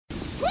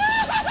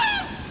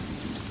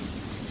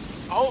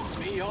Oh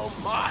me, oh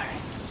my.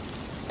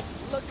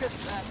 Look at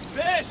that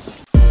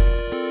fish!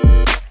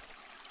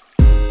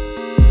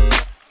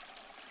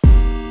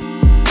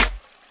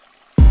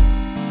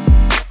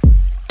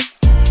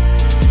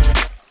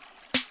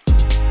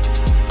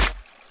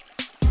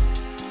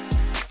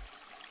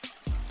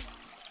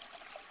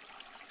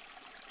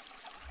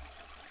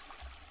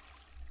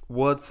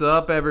 What's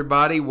up,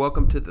 everybody?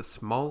 Welcome to the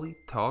Smalley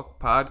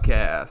Talk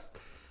Podcast.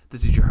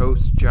 This is your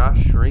host,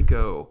 Josh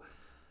Shrinko,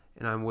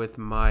 and I'm with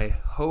my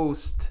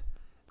host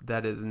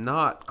that is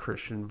not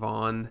Christian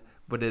Vaughn,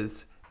 but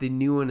is the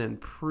new and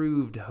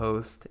improved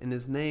host, and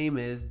his name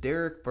is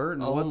Derek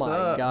Burton. Oh, What's my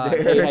up, God.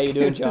 Derek? Hey, how you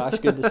doing, Josh?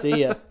 Good to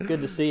see you.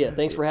 Good to see you.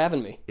 Thanks for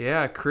having me.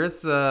 Yeah,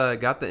 Chris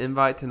got the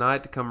invite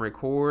tonight to come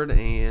record,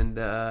 and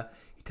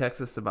he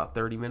texted us about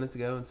 30 minutes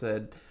ago and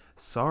said,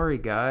 sorry,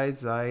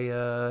 guys, I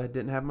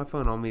didn't have my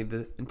phone on me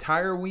the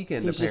entire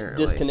weekend, He's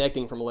apparently. just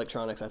disconnecting from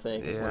electronics, I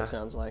think, is what Yeah. it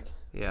sounds like.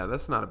 Yeah,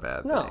 that's not a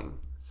bad No. thing.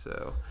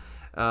 So,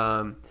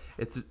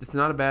 it's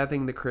not a bad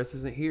thing that Chris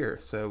isn't here,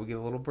 so we get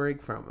a little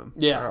break from him.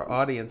 Yeah. Our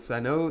audience, I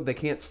know they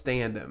can't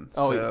stand him.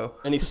 Oh, so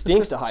and he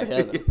stinks to high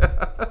heaven.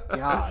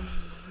 God.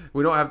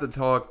 we don't have to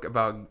talk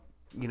about,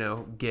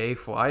 gay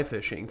fly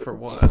fishing for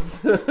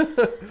once.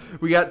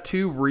 We got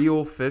two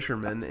real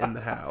fishermen in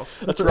the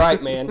house. That's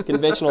right, man.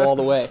 Conventional all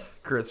the way.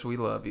 Chris, we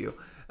love you.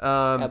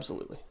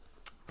 Absolutely.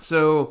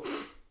 So,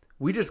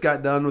 we just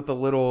got done with a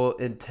little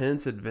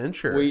intense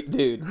adventure.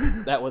 Dude,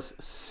 that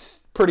was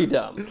pretty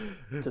dumb,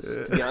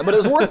 to be honest. But it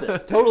was worth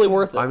it. Totally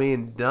worth it. I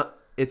mean,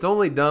 it's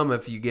only dumb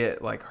if you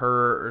get like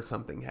hurt or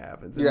something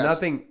happens.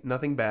 And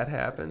nothing bad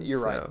happens.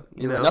 You're right. So,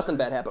 Nothing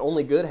bad happened.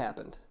 Only good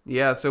happened.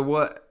 Yeah. So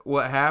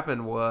what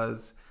happened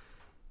was,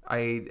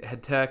 I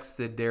had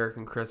texted Derek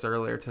and Chris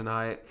earlier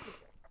tonight,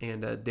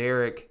 and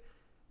Derek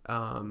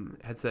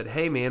had said,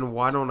 "Hey man,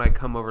 why don't I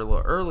come over a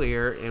little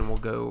earlier and we'll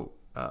go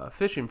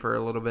fishing for a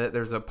little bit?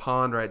 There's a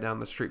pond right down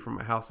the street from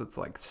my house that's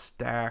like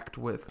stacked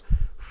with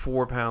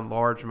 4-pound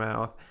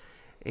largemouth,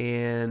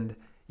 and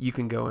you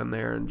can go in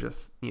there and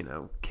just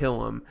kill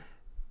them.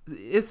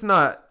 It's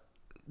not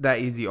that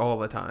easy all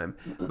the time,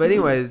 but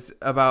anyways,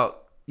 about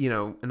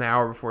an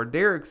hour before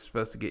Derek's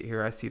supposed to get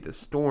here, I see the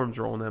storms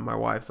rolling in. My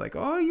wife's like,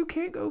 "Oh, you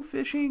can't go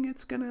fishing.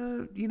 It's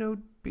gonna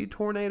be a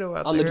tornado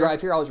out there." On the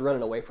drive here, I was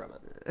running away from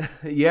it.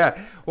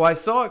 Yeah. Well, I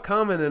saw it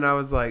coming, and I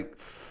was like,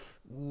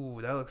 "Ooh,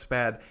 that looks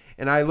bad."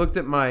 And I looked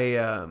at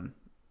my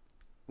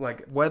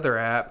weather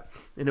app,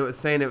 and it was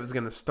saying it was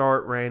going to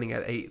start raining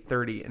at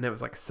 8:30, and it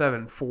was like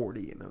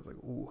 7:40, and I was like,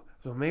 "Ooh,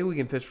 so maybe we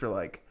can fish for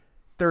like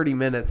 30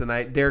 minutes."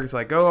 And Derek's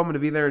like, "Oh, I'm going to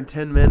be there in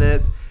 10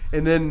 minutes."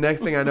 And then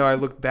next thing I know, I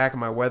looked back at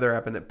my weather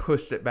app, and it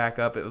pushed it back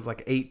up. It was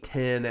like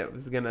 8:10. It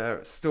was going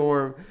to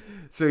storm.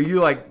 So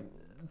you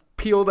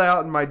peeled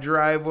out in my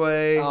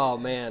driveway. Oh,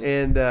 man.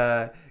 And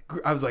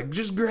I was like,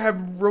 "Just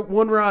grab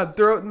one rod,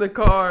 throw it in the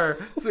car."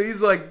 So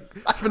he's like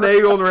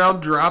finagling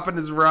around, dropping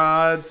his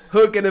rods,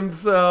 hooking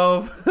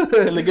himself.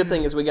 And the good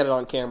thing is we got it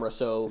on camera,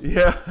 so...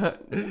 Yeah,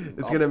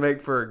 it's going to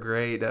make for a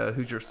great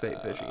Hoosier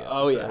State fishing episode.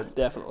 Oh, yeah,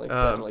 definitely.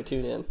 Definitely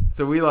tune in.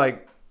 So we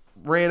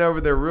ran over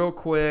there real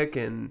quick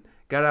and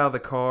got out of the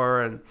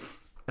car, and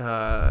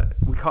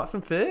we caught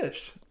some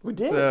fish. We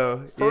did.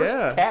 So,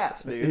 First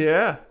cast, dude.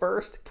 Yeah.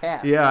 First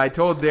cast. Yeah, I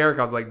told Derek,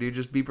 I was like, "Dude,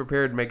 just be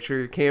prepared. Make sure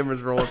your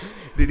camera's rolling."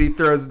 Dude, he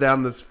throws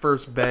down this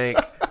first bank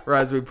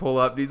right as we pull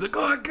up. And he's like,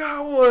 "Oh, I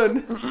got one."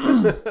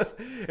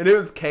 And it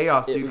was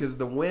chaos, dude, because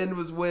the wind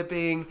was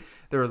whipping.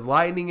 There was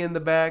lightning in the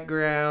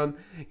background.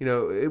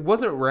 It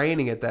wasn't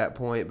raining at that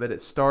point, but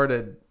it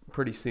started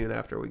pretty soon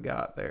after we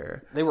got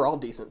there. They were all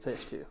decent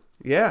fish, too.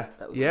 Yeah.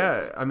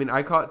 Yeah. I mean,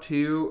 I caught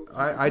two.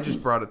 I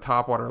just brought a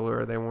topwater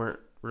lure. They weren't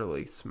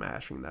really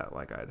smashing that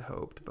like I'd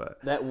hoped, but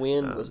that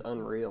wind was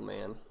unreal,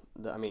 man.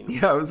 I mean,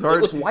 yeah, it was hard.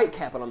 It was white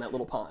capping on that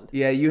little pond.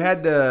 Yeah, you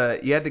had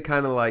to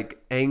kind of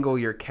angle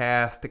your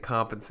cast to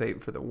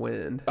compensate for the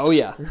wind. Oh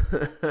yeah.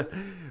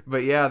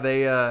 But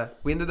yeah,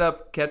 we ended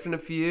up catching a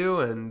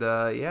few, and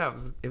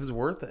it was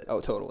worth it. Oh,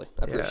 totally.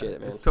 I appreciate it,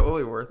 man. It's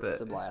totally worth it.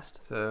 It's a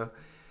blast. So,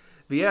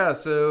 but yeah,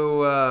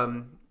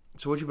 so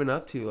what you been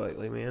up to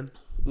lately, man?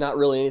 Not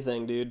really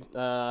anything, dude.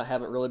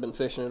 Haven't really been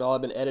fishing at all.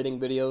 I've been editing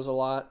videos a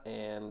lot,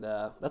 and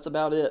that's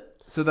about it.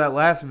 So that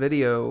last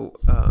video,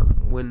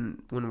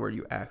 when were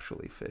you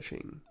actually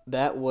fishing?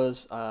 That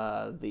was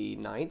the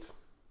 9th.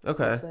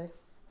 Okay.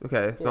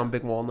 Okay, so on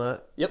Big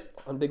Walnut?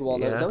 Yep, on Big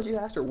Walnut. Yeah. Is that what you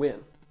asked, or when?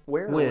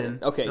 Where? When.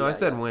 Okay, no, I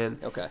said when.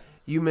 Okay.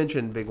 You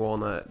mentioned Big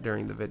Walnut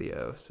during the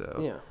video,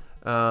 so.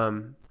 Yeah.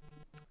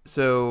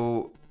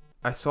 So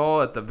I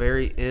saw at the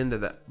very end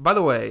of that. By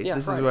the way,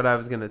 this Friday. is what I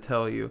was going to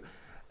tell you.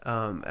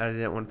 And I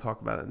didn't want to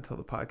talk about it until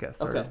the podcast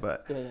started,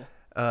 but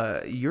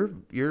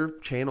your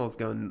channel's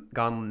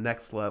gone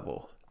next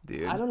level,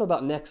 dude. I don't know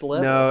about next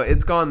level. No,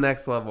 it's gone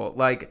next level.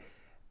 I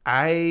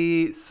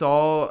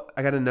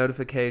got a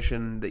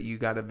notification that you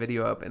got a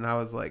video up, and I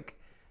was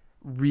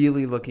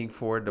really looking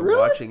forward to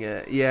watching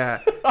it.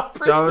 Yeah.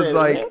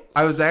 So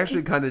I was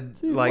actually kind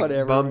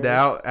of bummed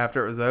out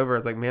after it was over. I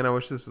was like, man, I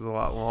wish this was a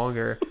lot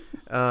longer.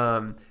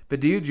 But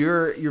dude,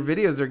 your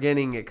videos are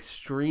getting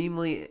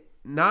extremely,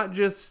 not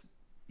just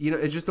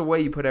it's just the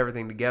way you put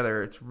everything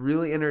together. It's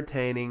really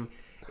entertaining.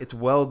 It's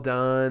well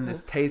done.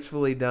 It's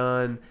tastefully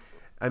done.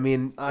 I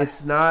mean,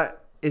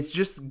 it's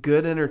just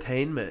good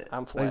entertainment.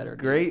 I'm flattered.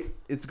 It's great.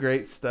 It's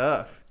great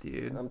stuff,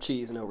 dude. I'm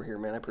cheesing over here,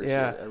 man. I appreciate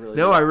it. I really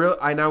no, do.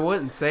 I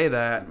wouldn't say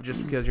that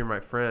just because you're my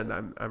friend.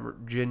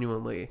 I'm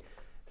genuinely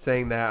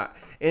saying that.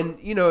 And,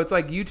 it's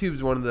like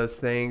YouTube's one of those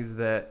things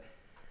that,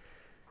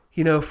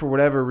 for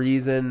whatever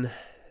reason,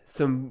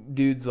 some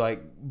dudes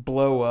like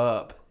blow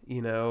up,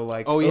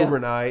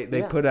 overnight.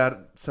 They put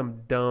out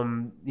some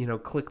dumb,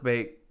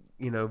 clickbait,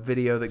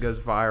 video that goes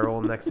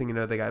viral. Next thing you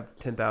know, they got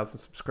 10,000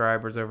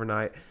 subscribers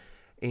overnight.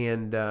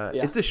 And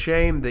it's a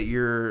shame that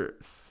your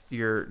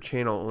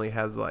channel only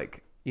has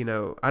like,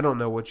 I don't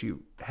know what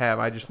you have.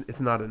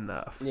 It's not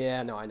enough.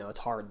 Yeah, no, I know. It's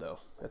hard though.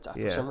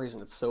 For some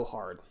reason, it's so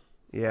hard.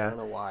 Yeah. I don't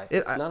know why.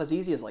 It's not as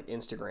easy as like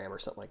Instagram or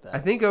something like that. I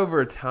think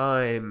over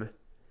time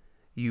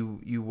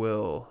you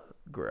will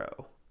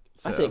grow.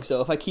 So. I think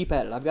so. If I keep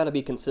at it, I've got to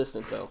be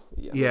consistent though.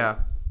 Yeah.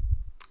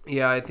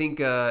 Yeah, I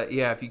think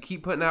if you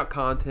keep putting out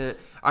content,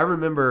 I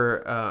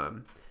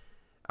remember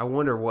I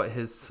wonder what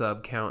his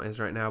sub count is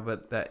right now,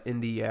 but that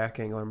indie yak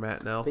angler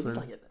Matt Nelson. I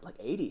think he's like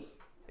 80.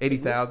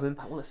 80,000?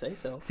 I want to say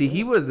so. See,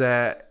 he was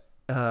at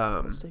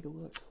let's take a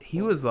look.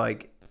 He was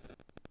like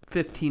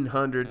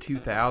 1,500,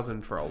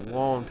 2,000 for a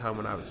long time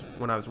when I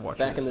was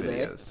watching back in the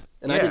videos. Day.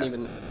 And I didn't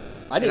even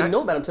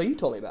know about him until you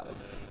told me about him.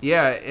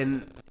 Yeah,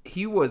 and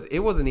it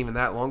wasn't even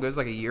that long ago. It was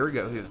like a year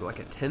ago. He was like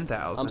at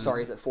 10,000. I'm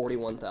sorry, he's at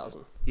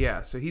 41,000.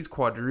 Yeah, so he's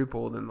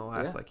quadrupled in the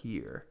last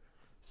year.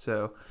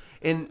 So,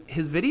 and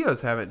his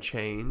videos haven't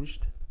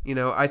changed.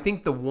 I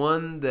think the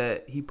one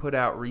that he put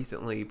out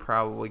recently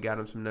probably got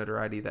him some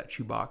notoriety, that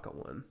Chewbacca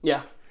one.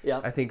 Yeah,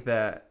 yeah. I think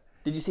that.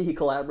 Did you see he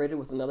collaborated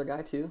with another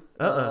guy too?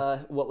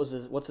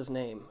 What's his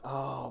name?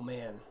 Oh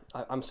man,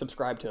 I'm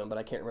subscribed to him, but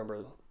I can't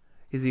remember.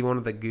 Is he one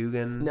of the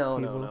Guggen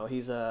people? No.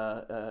 He's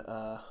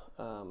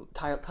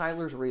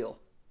Tyler's Real.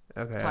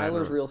 Okay.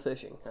 Tyler's Real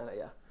Fishing.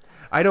 Yeah.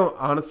 I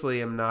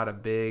am not a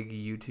big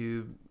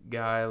YouTube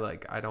guy.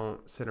 Like, I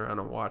don't sit around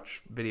and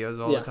watch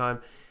videos all the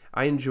time.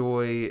 I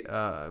enjoy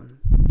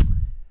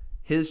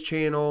his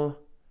channel.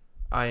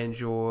 I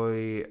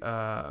enjoy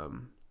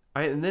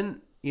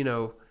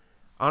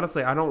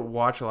honestly, I don't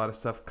watch a lot of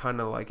stuff kind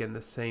of like in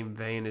the same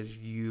vein as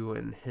you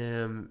and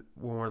him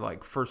when we're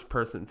like first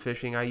person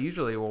fishing. I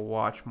usually will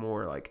watch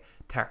more like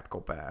tactical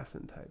bass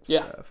and type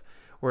stuff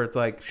where it's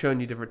like showing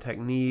you different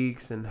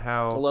techniques and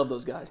how. I love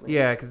those guys, man.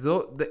 Yeah, because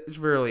it's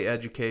really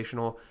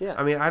educational. Yeah.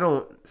 I mean, I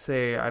don't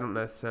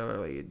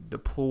necessarily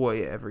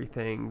deploy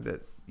everything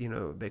that,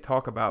 they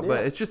talk about,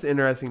 but it's just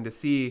interesting to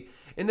see.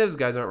 And those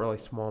guys aren't really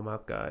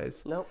smallmouth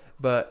guys. Nope.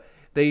 But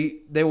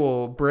they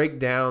will break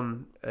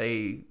down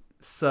a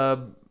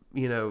sub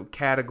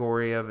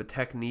category of a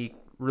technique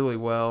really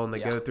well, and they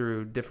go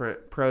through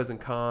different pros and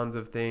cons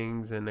of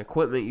things and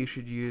equipment you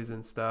should use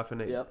and stuff,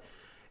 and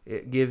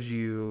it gives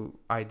you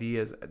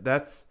ideas.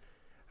 That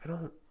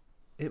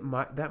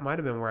might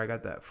have been where I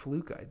got that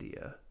fluke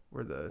idea,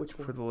 for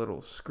the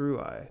little screw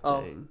eye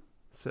thing.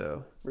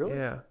 So really,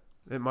 yeah,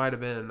 it might have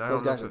been. I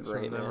don't know if it's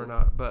from them or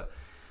not, but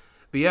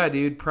yeah,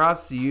 dude,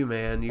 props to you,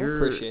 man. I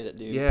appreciate it,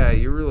 dude. Yeah,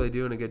 you're really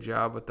doing a good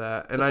job with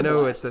that. And I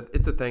know it's a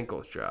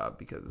thankless job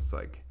because it's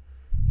like,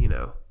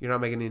 you're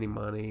not making any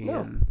money,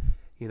 and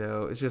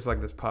it's just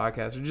like this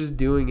podcast. We're just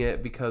doing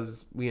it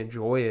because we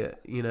enjoy it.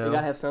 You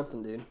gotta have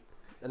something, dude.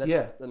 And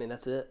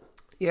that's it.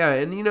 Yeah,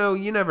 and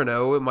you never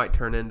know. It might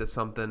turn into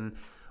something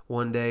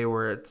one day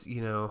where it's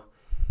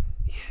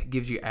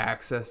gives you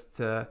access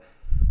to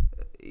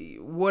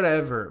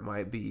whatever it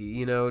might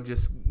be.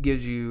 Just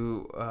gives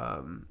you.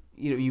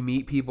 You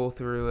meet people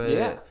through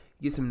it,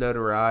 get some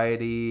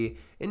notoriety,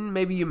 and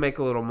maybe you make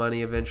a little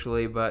money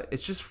eventually, but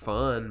it's just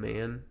fun,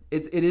 man.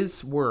 It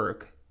is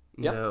work,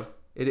 you know.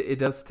 It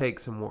does take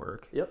some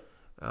work. Yep.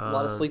 A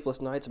lot of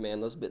sleepless nights, man.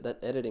 That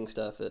editing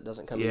stuff, it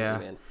doesn't come easy,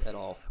 man, at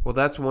all. Well,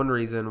 that's one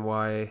reason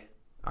why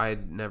I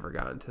never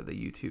got into the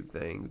YouTube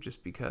thing,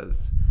 just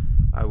because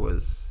I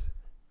was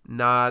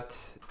not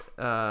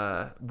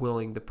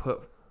willing to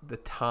put the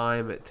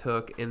time it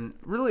took, and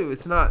really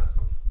it's not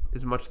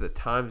as much of the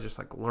time as just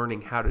like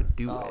learning how to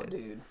do it.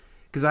 Dude.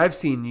 Because I've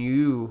seen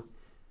you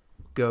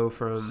go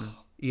from,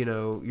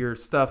 your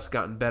stuff's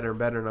gotten better and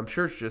better, and I'm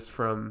sure it's just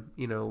from,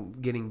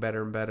 getting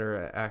better and better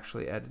at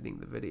actually editing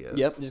the videos.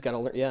 Yep, you just got to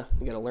learn. Yeah,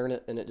 you got to learn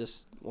it, and it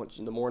just,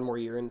 the more and more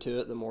you're into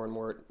it,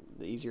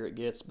 the easier it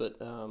gets.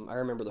 But I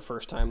remember the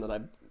first time that I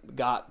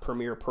got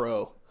Premiere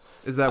Pro.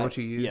 Is that what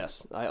you use?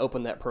 Yes, I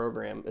opened that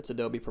program. It's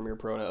Adobe Premiere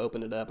Pro, and I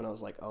opened it up, and I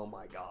was like, oh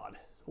my God,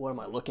 what am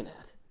I looking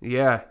at?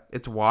 Yeah,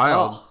 it's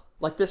wild. Oh.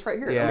 Like this right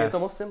here. Yeah. I mean, it's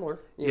almost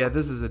similar. Yeah,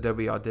 this is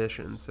Adobe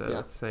Audition, so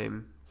it's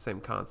the same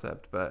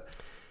concept. But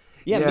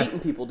meeting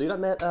people, dude. I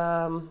met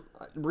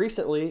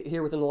recently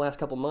here within the last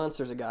couple months.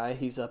 There's a guy.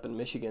 He's up in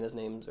Michigan.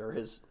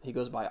 He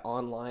goes by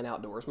Online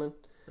Outdoorsman.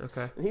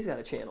 Okay. And he's got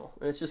a channel,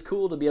 and it's just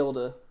cool to be able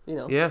to,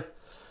 Yeah,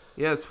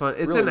 it's fun.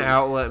 It's really an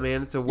outlet,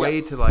 man. It's a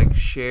way to like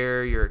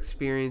share your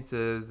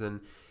experiences, and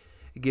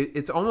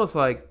it's almost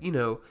like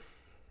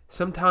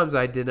sometimes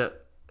I didn't,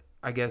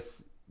 I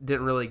guess,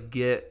 didn't really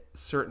get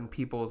certain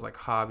people's like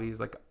hobbies,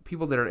 like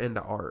people that are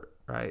into art,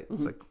 right?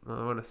 It's like, well,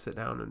 I want to sit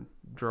down and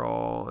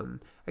draw, and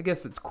I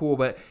guess it's cool,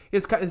 but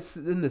it's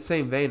in the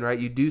same vein, right?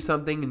 You do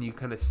something and you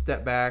kind of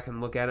step back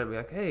and look at it and be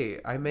like, hey,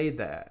 I made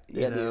that,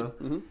 you know?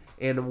 Dude.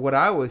 And what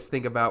I always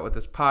think about with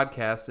this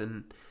podcast,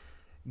 and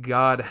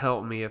God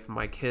help me if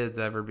my kids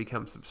ever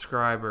become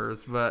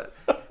subscribers, but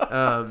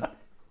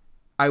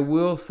I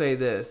will say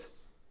this.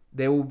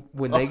 They will,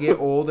 when they get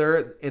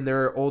older and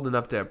they're old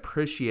enough to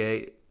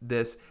appreciate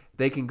this,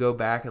 they can go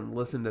back and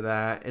listen to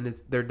that, and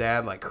it's their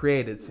dad like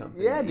created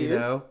something. Yeah, dude. You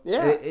know,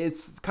 Yeah.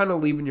 It's kind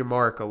of leaving your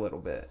mark a little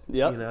bit.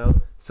 Yep. You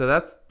know, so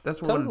that's one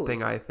Totally.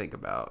 thing I think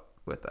about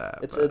with that.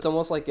 It's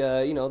almost like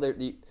you know,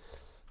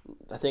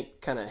 I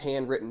think kind of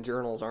handwritten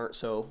journals aren't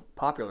so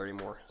popular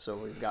anymore. So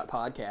we've got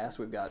podcasts,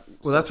 we've got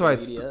well, that's why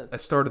media. I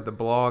started the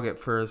blog at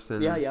first,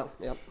 and Yeah.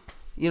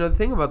 you know, the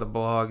thing about the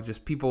blog,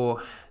 just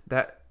people,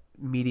 that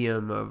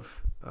medium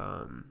of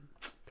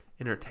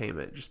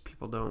entertainment, just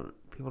people don't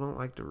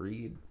like to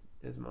read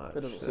as much.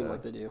 It doesn't seem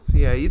like they do. So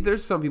yeah,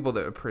 there's some people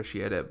that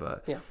appreciate it,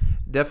 but Yeah.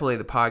 definitely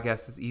the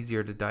podcast is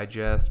easier to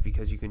digest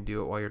because you can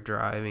do it while you're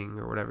driving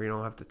or whatever. You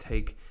don't have to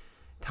take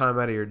time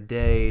out of your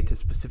day to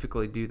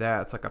specifically do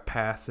that. It's like a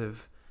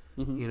passive,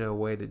 you know,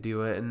 way to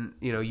do it. And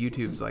you know,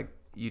 YouTube's like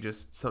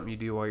something you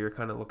do while you're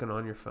kind of looking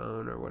on your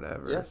phone or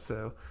whatever. Yeah.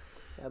 So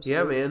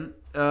Absolutely. yeah,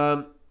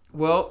 man.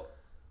 Well,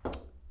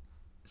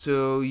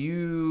 so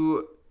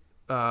you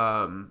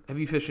have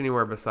you fished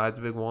anywhere besides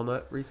Big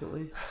Walnut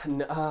recently?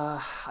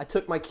 I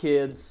took my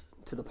kids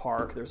to the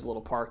park. There's a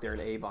little park there in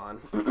Avon,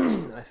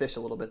 and I fish a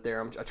little bit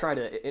there. I try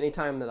to,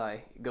 anytime that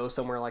I go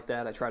somewhere like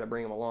that, I try to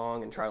bring them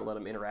along and try to let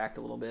them interact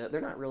a little bit.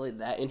 They're not really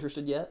that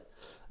interested yet,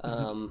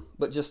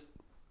 but just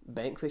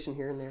bank fishing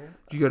here and there.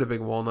 Did you go to Big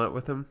Walnut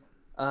with him?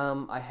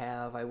 I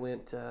have. I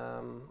went.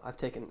 I've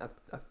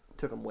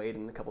took them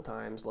wading a couple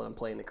times, let them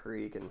play in the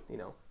creek, and you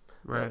know,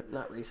 Right. but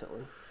not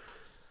recently.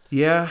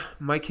 Yeah,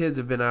 my kids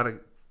have been out a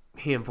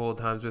handful of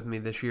times with me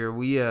this year.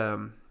 We, I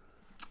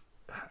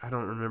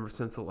don't remember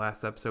since the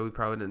last episode. We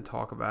probably didn't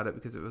talk about it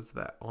because it was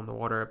that on the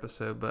water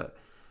episode. But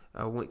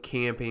went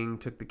camping,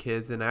 took the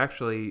kids, and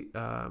actually,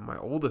 my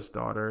oldest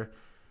daughter,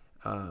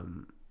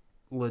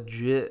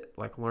 legit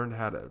like learned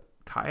how to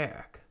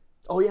kayak.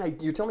 Oh yeah,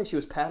 you told me she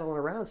was paddling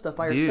around and stuff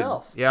by Dude,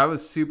 herself. yeah, I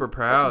was super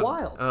proud.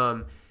 That's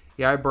wild.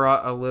 Yeah, I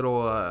brought a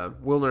little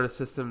Wilderness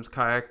Systems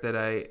kayak that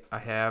I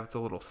have. It's a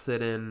little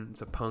sit-in.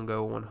 It's a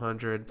Pungo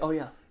 100. Oh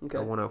yeah, okay.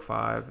 Or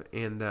 105,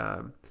 and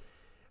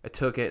I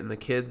took it, and the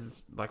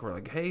kids were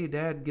like, "Hey,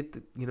 Dad, get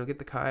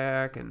the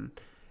kayak," and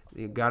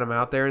you got them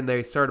out there, and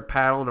they started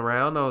paddling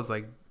around. I was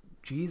like,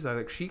 "Geez,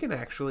 she can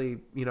actually,"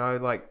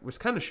 I was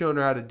kind of showing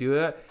her how to do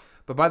it,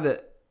 but by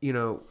the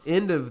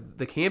end of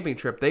the camping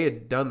trip, they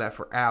had done that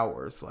for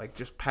hours, like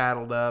just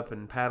paddled up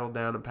and paddled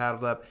down and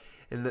paddled up,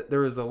 and there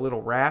was a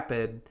little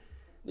rapid.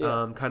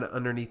 Yeah. Kind of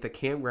underneath the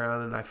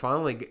campground, and I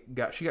finally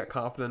she got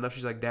confident enough.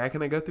 She's like, "Dad,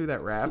 can I go through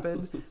that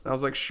rapid?" And I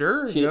was like,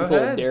 "Sure, She go didn't pull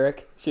ahead." a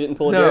Derek. She didn't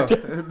pull a No,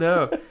 Derek.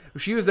 no,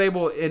 she was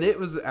able, and it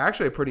was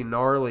actually pretty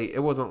gnarly.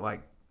 It wasn't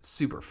like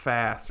super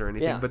fast or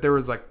anything, Yeah. but there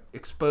was like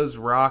exposed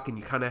rock, and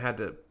you kind of had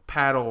to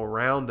paddle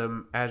around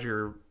them as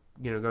you're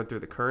going through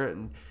the current.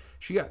 And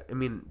she got,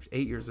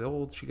 8 years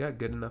old. She got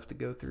good enough to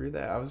go through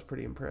that. I was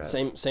pretty impressed.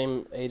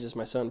 Same age as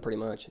my son, pretty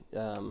much.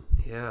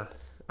 Yeah.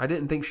 I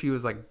didn't think she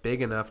was like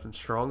big enough and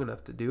strong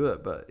enough to do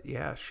it, but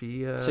yeah,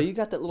 she. So you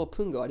got that little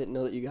pungo. I didn't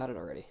know that you got it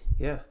already.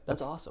 Yeah,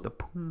 That's awesome. the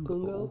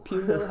pungo.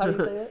 Pungo. How do you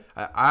say it?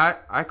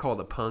 I call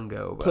it a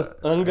pungo,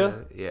 but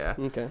Punga? yeah.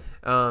 Okay.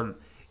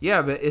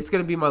 Yeah, but it's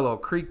gonna be my little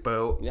creek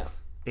boat. Yeah.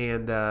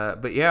 And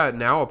but yeah,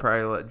 now I'll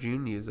probably let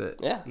June use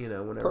it. Yeah.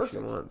 Whenever Perfect. she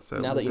wants. So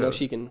Now that you know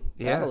she can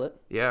paddle it,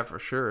 Yeah, for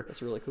sure.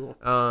 that's really cool.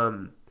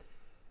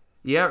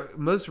 Yeah,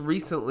 most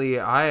recently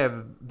I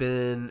have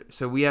been.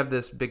 So we have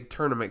this big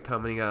tournament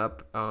coming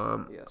up.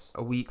 Yes.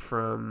 A week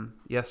from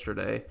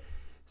yesterday.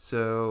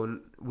 So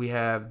we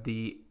have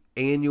the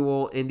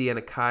annual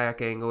Indiana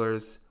Kayak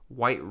Anglers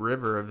White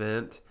River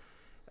event,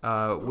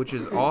 which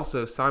is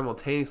also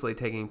simultaneously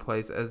taking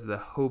place as the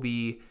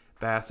Hobie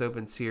Bass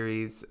Open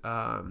Series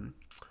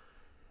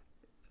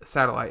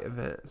satellite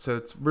event. So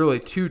it's really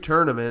two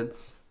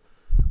tournaments,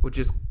 which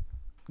is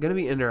going to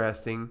be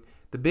interesting.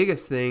 The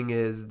biggest thing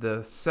is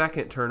the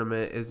second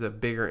tournament is a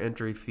bigger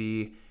entry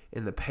fee,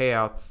 and the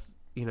payouts,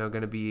 going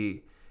to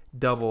be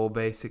double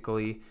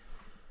basically.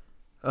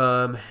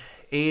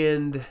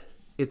 And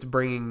it's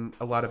bringing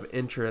a lot of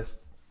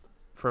interest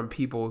from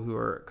people who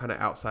are kind of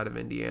outside of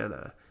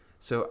Indiana.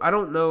 So I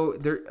don't know.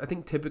 I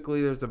think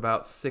typically there's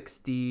about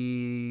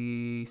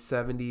 60,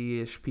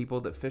 70-ish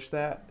people that fish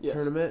that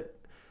tournament.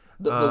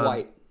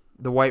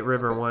 The White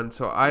River one.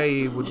 So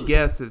I would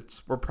guess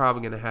we're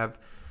probably going to have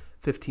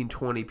 15,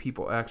 20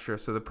 people extra.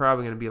 So they're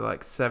probably going to be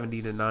like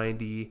 70 to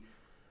 90,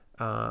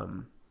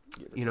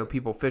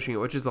 people fishing it,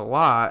 which is a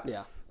lot.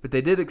 Yeah. But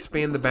they did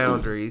expand the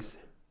boundaries.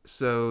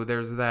 So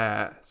there's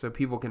that. So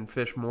people can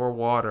fish more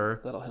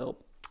water. That'll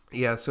help.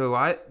 Yeah. So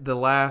the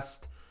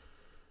last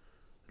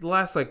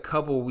like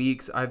couple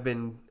weeks I've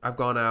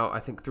gone out, I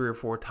think 3 or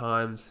 4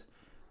 times.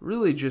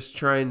 really just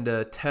trying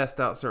to test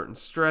out certain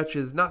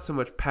stretches, not so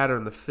much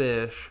pattern the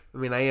fish. I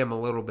mean, I am a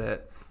little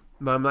bit,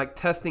 but I'm like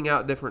testing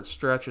out different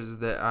stretches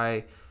that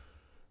I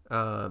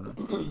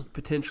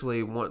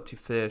potentially want to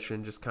fish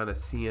and just kind of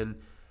seeing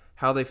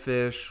how they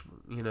fish,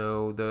 you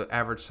know, the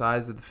average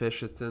size of the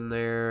fish that's in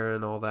there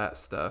and all that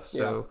stuff.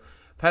 So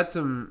I've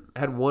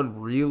had one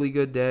really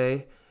good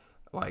day,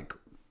 like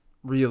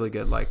really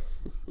good, like,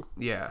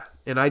 yeah.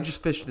 And I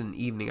just fished in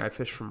the evening. I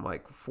fished from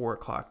like 4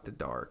 o'clock to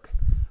dark.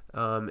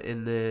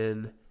 And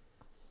then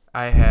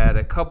I had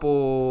a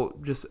couple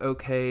just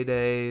okay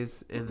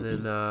days, and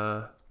then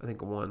I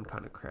think one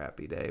kind of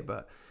crappy day.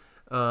 But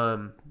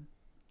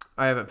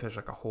I haven't fished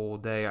like a whole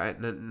day.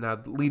 Now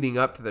leading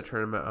up to the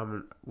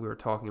tournament, we were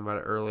talking about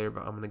it earlier,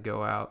 but I'm going to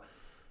go out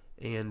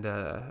and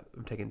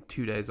I'm taking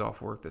 2 days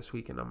off work this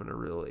week, and I'm going to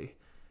really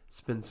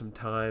spend some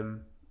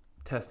time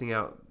testing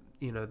out,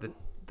 you know,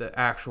 the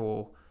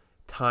actual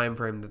time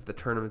frame that the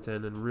tournament's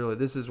in. And really,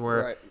 this is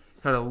where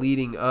kind of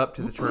leading up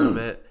to the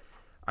tournament,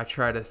 I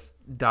try to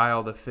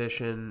dial the fish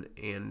in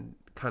and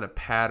kind of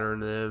pattern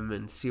them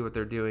and see what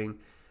they're doing.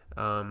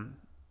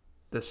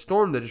 The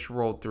storm that just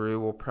rolled through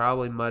will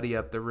probably muddy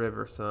up the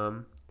river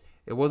some.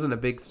 It wasn't a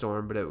big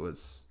storm, but it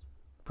was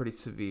pretty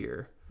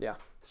severe. Yeah.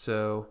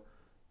 So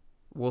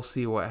we'll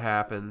see what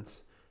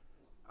happens.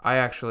 I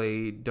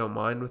actually don't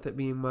mind with it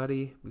being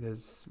muddy,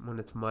 because when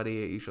it's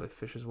muddy, it usually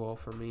fishes well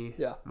for me.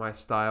 Yeah. My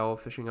style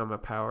of fishing, I'm a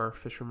power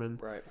fisherman.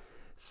 Right.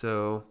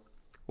 So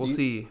we'll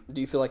see.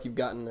 Do you feel like you've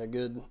gotten a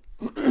good,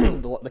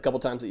 the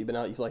couple times that you've been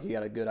out, you feel like you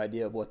got a good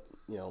idea of what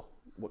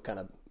kind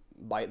of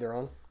bite they're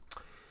on?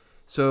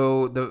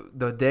 So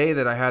the day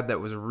that I had that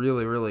was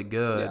really, really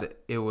good,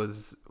 it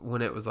was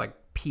when it was like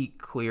peak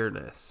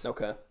clearness.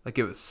 Okay. Like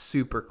it was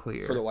super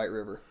clear. For the White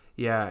River.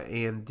 Yeah,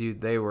 and dude,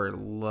 they were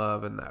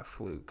loving that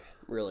fluke.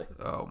 Really?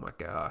 Oh my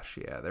gosh,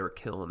 yeah, they were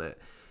killing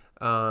it.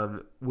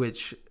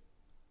 Which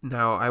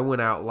now I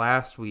went out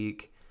last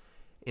week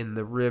and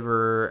the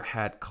river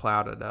had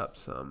clouded up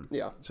some.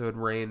 Yeah. So it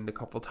rained a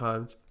couple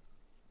times.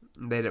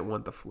 They didn't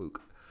want the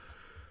fluke.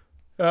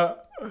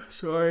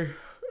 Sorry.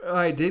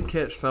 I did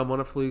catch some on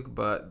a fluke,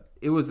 but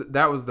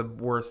that was the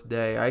worst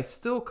day. I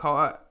still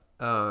caught,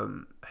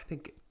 I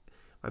think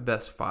my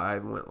best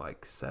 5 went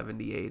like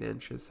 78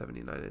 inches,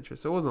 79 inches.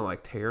 So it wasn't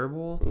like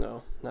terrible.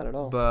 No, not at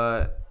all.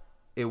 But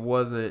it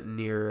wasn't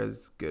near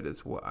as good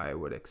as what I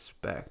would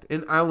expect.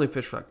 And I only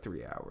fished for like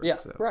 3 hours. Yeah,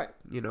 so, right.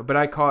 You know, but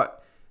I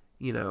caught,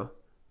 I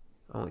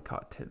only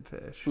caught 10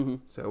 fish. Mm-hmm.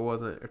 So it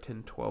wasn't, or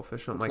 10, 12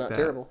 fish, something like that. It's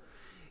not terrible.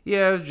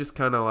 Yeah, it was just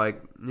kind of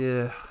like,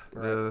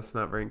 that's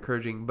not very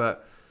encouraging.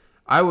 But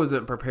I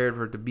wasn't prepared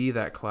for it to be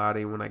that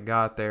cloudy. When I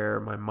got there,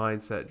 my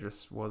mindset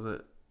just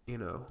wasn't,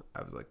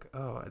 I was like,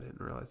 oh, I didn't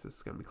realize this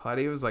is going to be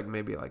cloudy. It was like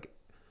maybe like,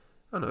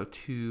 I don't know,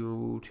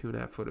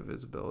 2.5 foot of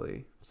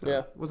visibility. So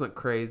it wasn't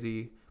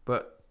crazy.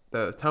 But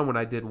the time when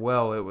I did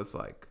well, it was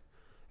like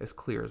as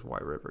clear as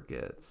White River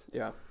gets.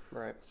 Yeah,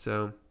 right.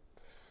 So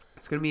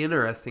it's going to be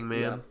interesting, man.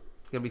 Yeah.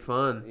 It's going to be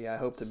fun. Yeah, I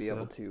hope to be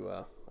able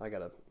to, I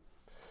gotta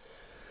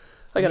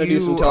do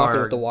some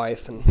talking with the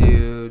wife.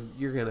 Dude,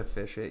 you're going to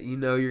fish it. You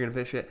know you're going to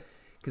fish it.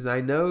 Because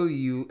I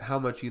know how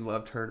much you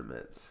love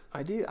tournaments.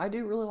 I do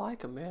really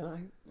like them,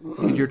 man.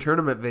 Dude, your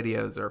tournament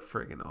videos are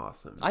freaking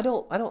awesome. I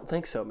don't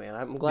think so, man.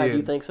 I'm glad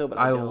you think so, but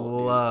I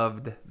don't.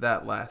 Loved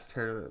that last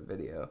tournament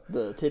video.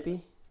 The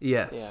tippy?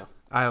 Yes.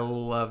 Yeah. I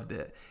loved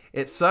it.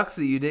 It sucks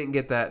that you didn't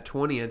get that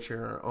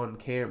 20-incher on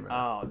camera.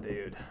 Oh,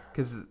 dude.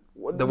 Because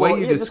the way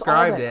you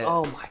described it.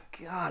 Oh, my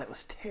God. It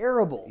was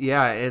terrible.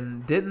 Yeah,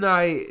 and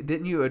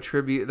didn't you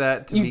attribute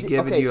that to me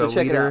giving you a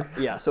leader?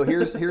 Yeah, so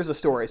here's the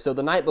story. So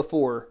the night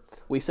before,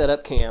 we set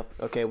up camp.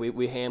 Okay,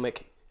 we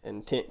hammock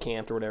and tent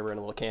camped or whatever in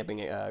a little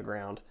camping a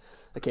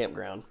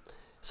campground,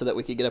 so that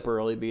we could get up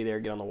early, be there,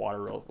 get on the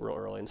water real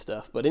early and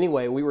stuff. But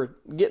anyway, we were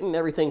getting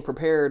everything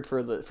prepared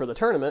for the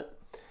tournament,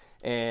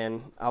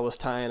 and I was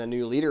tying a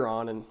new leader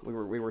on, and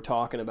we were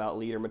talking about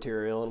leader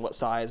material and what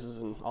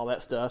sizes and all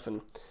that stuff.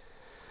 And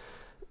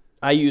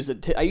I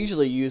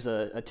usually use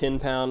a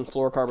 10-pound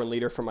fluorocarbon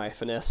leader for my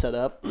finesse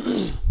setup.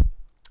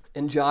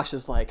 And Josh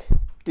is like,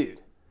 dude,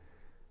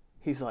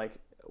 he's like,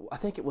 I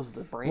think it was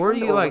the brand. Weren't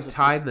you like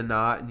tied the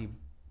knot and you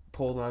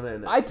pulled on it?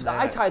 And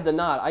I tied the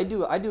knot. I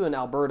do an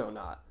Alberto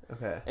knot.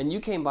 Okay. And you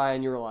came by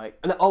and you were like,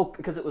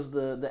 because it was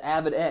the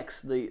Avid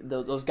X,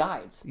 those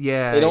guides.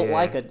 Yeah. They don't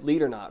like a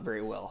leader knot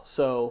very well.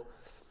 So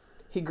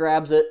he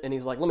grabs it and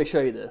he's like, let me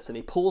show you this. And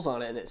he pulls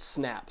on it and it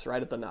snaps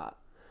right at the knot.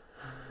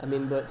 I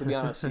mean, but to be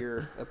honest,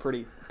 you're a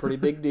pretty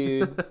big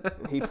dude.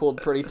 He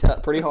pulled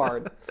pretty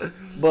hard.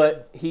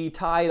 But he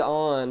tied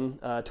on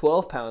a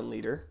 12-pound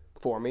leader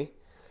for me.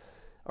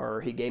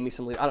 Or he gave me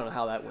some leader. I don't know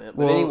how that went.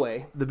 But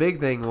anyway. The big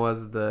thing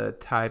was the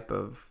type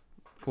of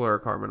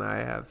fluorocarbon. I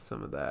have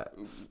some of that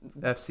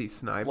FC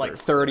Sniper. Like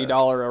 $30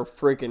 a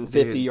freaking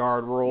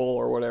 50-yard roll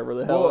or whatever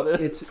the hell it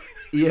is.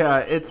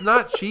 It's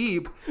not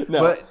cheap.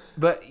 No.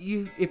 But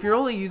if you're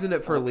only using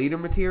it for leader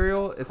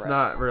material, it's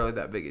not really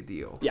that big a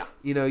deal. Yeah.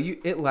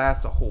 It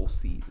lasts a whole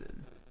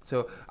season.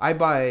 So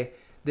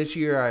this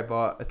year I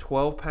bought a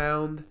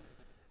 12-pound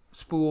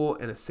spool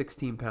and a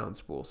 16-pound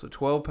spool. So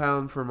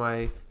 12-pound for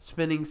my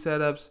spinning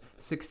setups,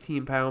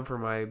 16-pound for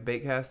my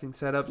bait casting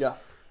setups. Yeah.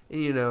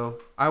 And,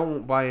 I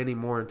won't buy any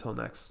more until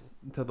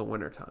the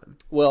winter time.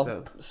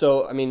 Well,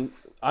 so I mean,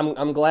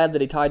 I'm glad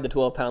that he tied the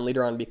 12-pound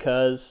leader on,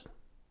 because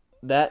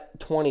that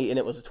 20, and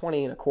it was a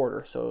 20 and a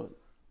quarter, so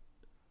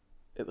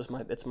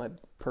it's my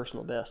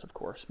personal best, of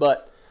course.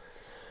 But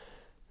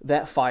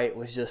that fight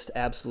was just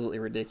absolutely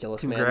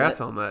ridiculous, man.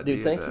 Congrats on that,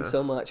 dude. Thank you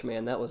so much,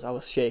 man. I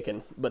was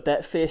shaking. But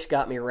that fish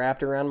got me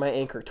wrapped around my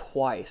anchor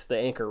twice, the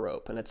anchor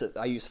rope, and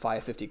I use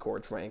 550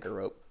 cord for my anchor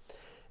rope.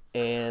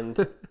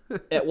 And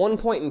at one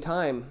point in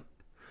time,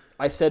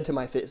 I said to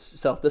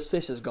myself, "This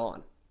fish is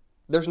gone.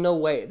 There's no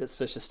way this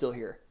fish is still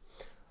here."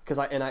 Because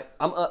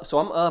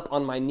I'm up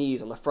on my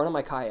knees on the front of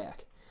my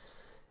kayak,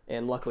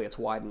 and luckily it's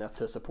wide enough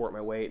to support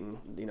my weight and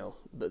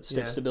the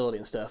stability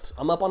and stuff. So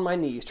I'm up on my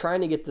knees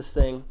trying to get this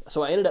thing.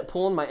 So I ended up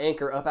pulling my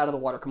anchor up out of the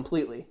water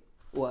completely.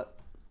 What?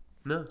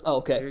 No. Oh,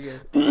 okay. You're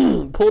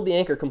good. Pulled the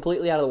anchor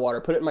completely out of the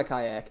water, put it in my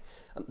kayak.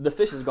 The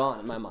fish is gone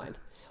in my mind.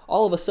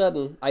 All of a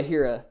sudden, I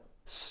hear a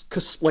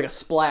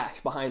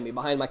splash behind me,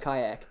 behind my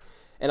kayak.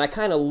 And I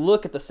kind of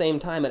look at the same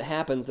time it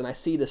happens, and I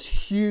see this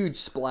huge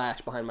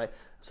splash behind my.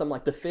 So I'm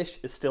like, the fish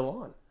is still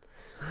on.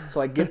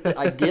 So I get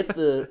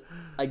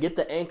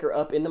the anchor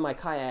up into my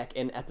kayak,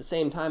 and at the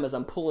same time as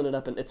I'm pulling it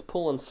up, and it's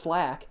pulling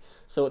slack,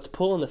 so it's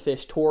pulling the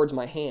fish towards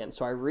my hand.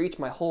 So I reach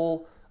my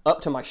whole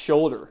up to my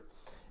shoulder,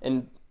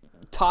 and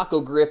taco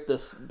grip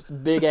this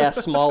big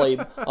ass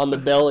smallie on the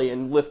belly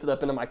and lift it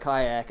up into my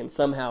kayak, and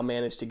somehow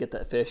managed to get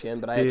that fish in.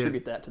 But I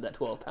attribute that to that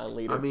 12-pound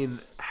leader. I mean,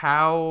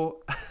 how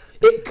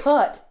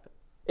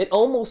It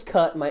almost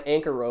cut my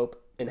anchor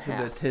rope in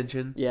half. the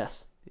tension?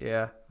 Yes.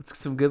 Yeah, it's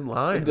some good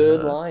line.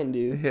 Good line,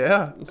 dude.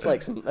 Yeah, It's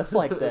like that's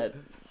like that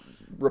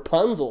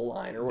Rapunzel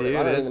line or whatever.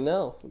 Dude, I don't even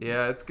know.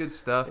 Yeah, it's good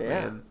stuff, Yeah.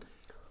 man.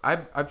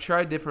 I've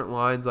tried different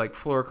lines like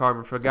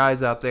fluorocarbon for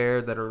guys out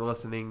there that are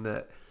listening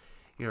that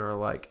are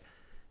like,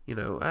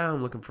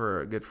 I'm looking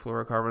for a good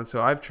fluorocarbon.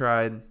 So I've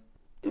tried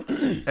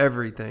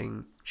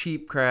everything.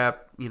 Cheap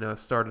crap,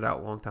 started out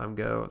a long time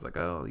ago. I was like,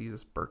 oh, I'll use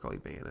this Berkeley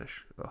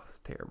Vanish. Oh, it's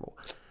terrible.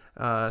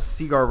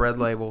 Seaguar Red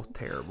Label,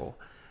 terrible.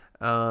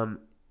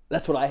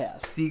 That's what I have.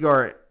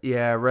 Seaguar,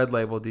 yeah, Red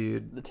Label,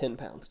 dude. The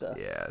 10-pound stuff.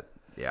 Yeah.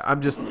 I've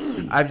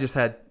just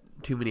had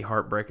too many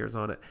heartbreakers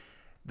on it.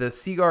 The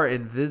Seaguar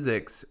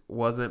Invisix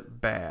wasn't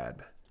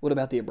bad. What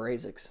about the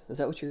Abrasics? Is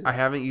that what you're? I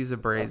haven't used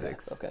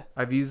Abrasics. Okay.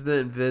 I've used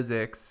the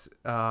Invisix,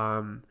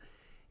 and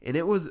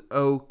it was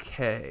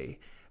okay.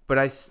 But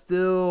I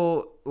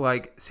still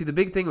see the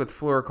big thing with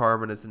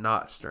fluorocarbon is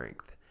knot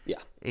strength. Yeah.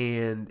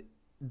 And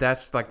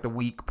that's like the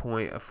weak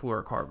point of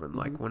fluorocarbon.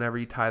 Like whenever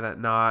you tie that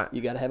knot,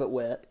 You got to have it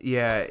wet.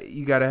 yeah,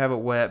 you got to have it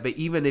wet. But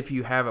even if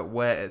you have it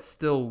wet, it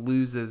still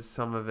loses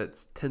some of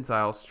its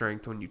tensile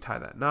strength when you tie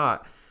that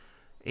knot.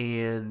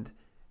 And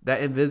that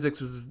Invisix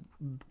was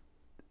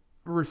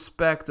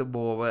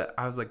respectable, but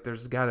I was like,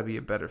 there's got to be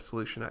a better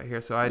solution out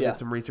here. So I did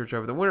some research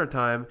over the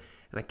wintertime,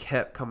 and I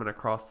kept coming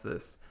across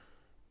this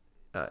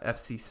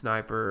FC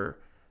Sniper,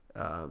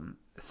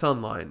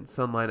 Sunline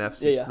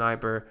FC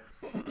Sniper,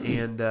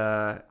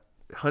 and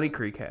Honey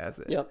Creek has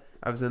it. Yep.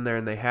 I was in there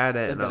and they had it,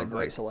 They've and got I was a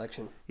great like,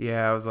 selection.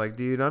 yeah, I was like,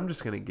 dude, I'm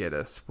just gonna get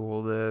a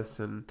spool of this,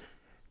 and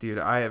dude,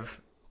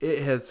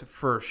 it has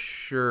for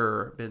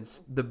sure been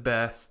the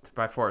best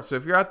by far. So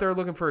if you're out there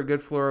looking for a good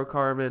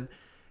fluorocarbon,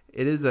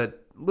 it is a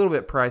little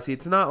bit pricey.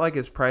 It's not like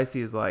as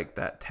pricey as like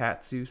that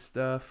Tatsu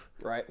stuff,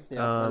 Right.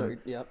 Yeah.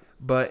 Yep.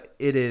 but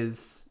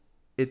it's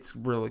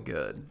really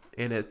good,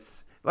 and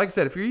it's like I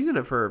said, if you're using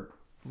it for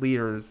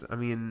leaders, I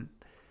mean,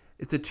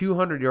 it's a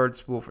 200-yard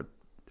spool for.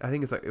 I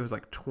think it was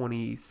like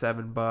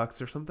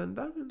 $27 or something.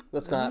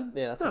 That's not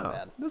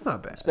bad. That's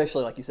not bad.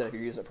 Especially like you said, if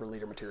you're using it for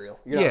leader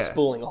material, you're not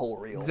spooling a whole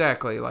reel.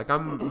 Exactly. Like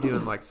I'm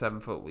doing like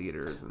 7-foot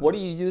leaders. What are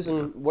you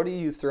using? What are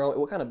you throwing?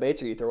 What kind of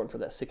baits are you throwing for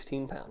that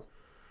 16-pound?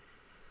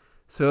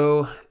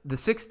 So the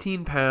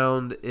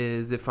 16-pound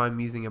is if I'm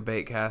using a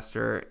bait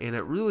caster, and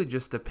it really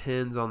just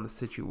depends on the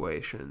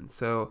situation.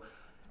 So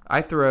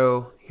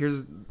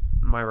here's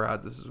my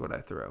rods. This is what I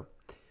throw.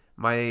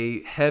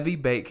 My heavy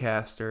bait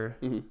caster,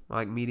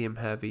 like medium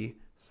heavy,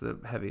 it's the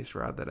heaviest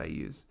rod that I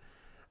use.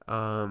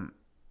 I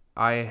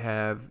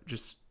have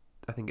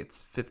I think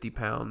it's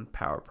 50-pound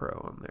Power Pro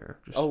on there.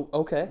 Just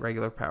okay.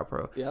 Regular Power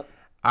Pro. Yep.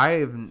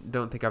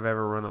 Don't think I've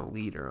ever run a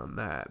leader on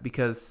that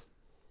because,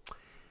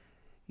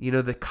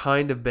 the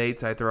kind of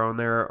baits I throw on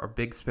there are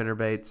big spinner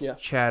baits,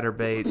 chatter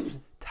baits,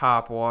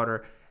 top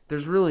water.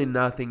 There's really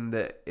nothing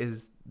that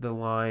is the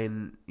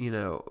line,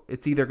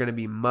 it's either going to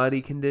be muddy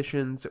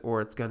conditions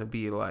or it's going to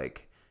be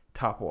like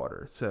top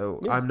water. So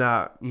I'm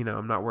not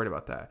worried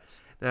about that.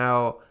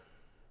 Now,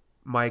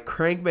 my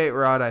crankbait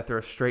rod, I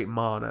throw straight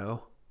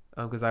mono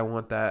because I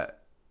want that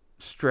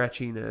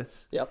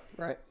stretchiness. Yep.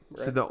 Right.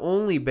 So the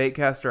only bait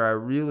caster I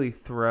really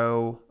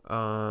throw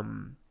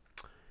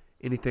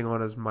anything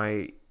on is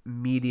my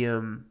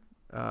medium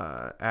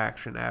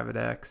action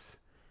Avidex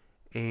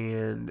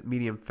and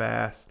medium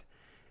fast.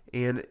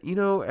 And,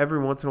 every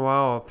once in a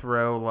while I'll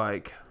throw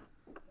like,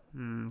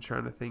 I'm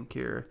trying to think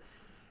here,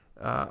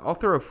 I'll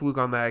throw a fluke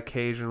on that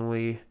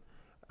occasionally.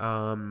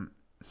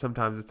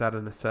 Sometimes it's out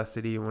of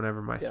necessity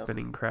whenever my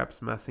spinning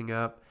crap's messing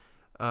up.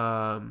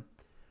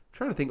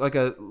 Trying to think, like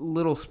a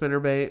little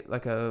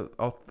spinnerbait,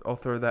 I'll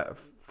throw that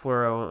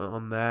fluoro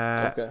on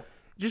that. Okay.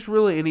 Just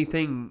really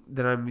anything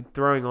that I'm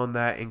throwing on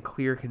that in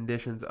clear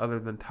conditions other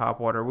than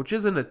topwater, which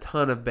isn't a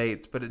ton of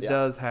baits, but it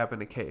does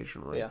happen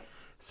occasionally. Yeah.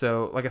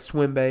 So like a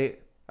swim bait,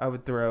 I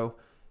would throw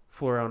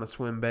fluoro on a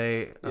swim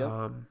bait,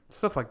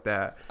 stuff like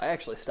that. I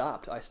actually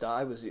stopped.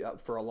 I was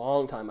for a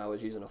long time. I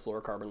was using a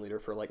fluorocarbon leader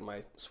for like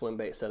my swim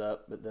bait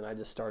setup, but then I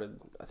just started.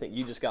 I think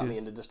you just got me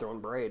into just throwing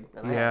braid,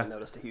 and I haven't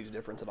noticed a huge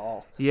difference at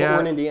all. Yeah, but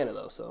we're in Indiana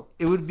though, so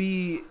it would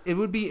be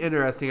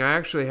interesting. I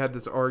actually had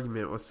this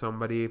argument with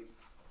somebody.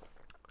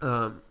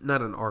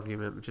 Not an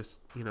argument, but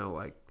just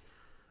like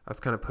I was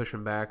kind of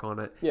pushing back on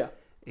it. Yeah,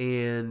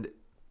 and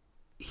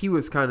he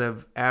was kind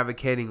of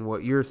advocating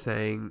what you're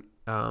saying.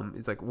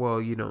 It's like, well,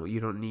 you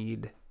don't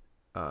need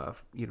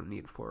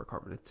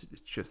fluorocarbon.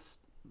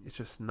 It's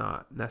just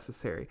not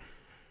necessary.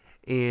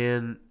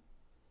 And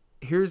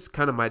here's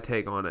kind of my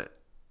take on it.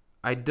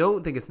 I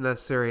don't think it's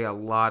necessary a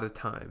lot of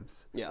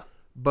times. Yeah.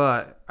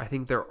 But I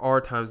think there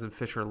are times when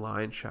fish are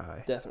line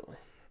shy. Definitely.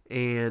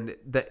 And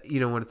that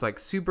when it's like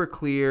super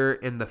clear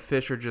and the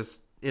fish are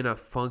just in a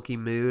funky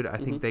mood, I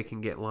think they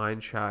can get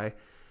line shy.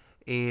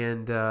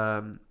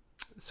 And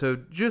so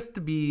just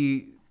to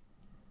be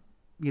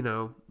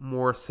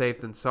more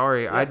safe than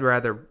sorry, I'd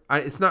rather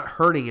it's not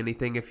hurting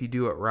anything if you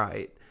do it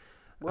right.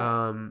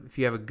 If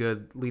you have a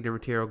good leader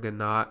material, good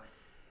knot,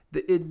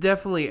 it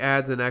definitely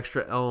adds an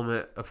extra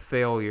element of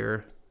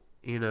failure,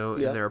 and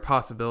there a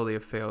possibility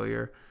of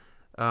failure.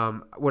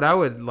 What I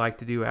would like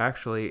to do,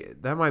 actually,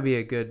 that might be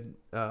a good,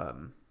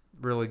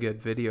 really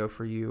good video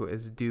for you,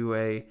 is do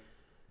a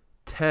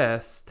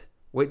test.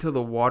 Wait till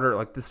the water,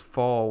 like this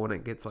fall when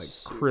it gets like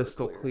super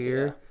crystal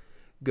clear.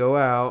 Go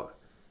out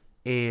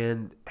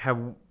and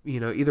have,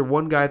 either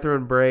one guy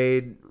throwing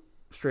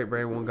straight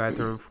braid, one guy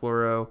throwing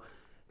fluoro,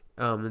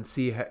 and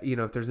see,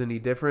 if there's any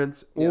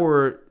difference. Yeah.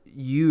 Or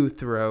you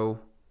throw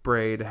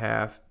braid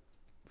half,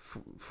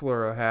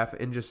 fluoro half,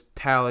 and just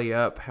tally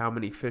up how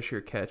many fish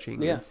you're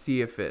catching and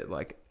see if it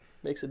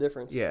makes a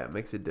difference. Yeah, it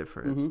makes a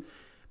difference.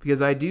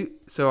 Because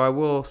I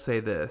will say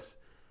this,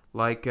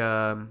 that's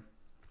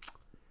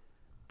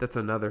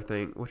another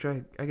thing, which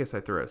I guess I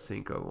throw a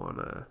Cinco on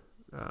a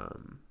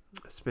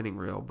spinning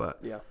reel,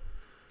 but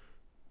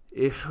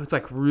it's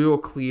like real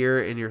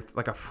clear and you're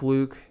like a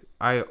fluke.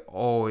 I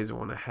always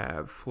want to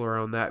have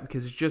fluoro on that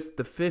because it's just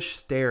the fish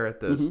stare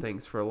at those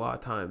things for a lot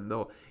of time.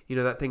 They'll,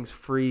 that thing's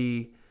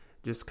free,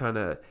 just kind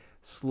of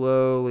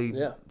slowly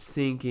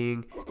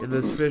sinking, and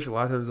those fish a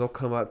lot of times they'll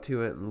come up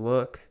to it and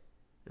look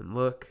and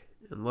look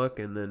and look,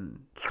 and then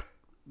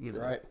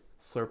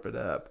slurp it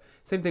up.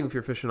 Same thing if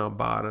you're fishing on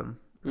bottom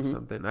or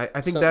something.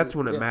 I think that's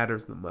when it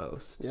matters the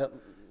most. Yep.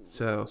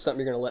 So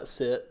something you're gonna let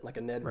sit, like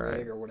a Ned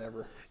rig or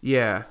whatever.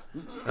 Yeah.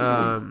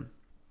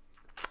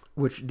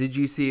 Which, did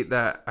you see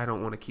that? I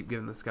don't want to keep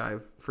giving this guy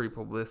free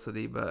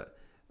publicity, but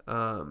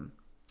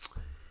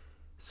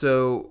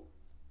so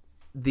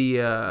the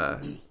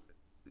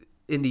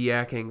Indie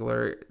Yak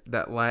Angler,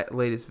 that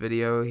latest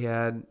video he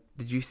had,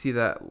 did you see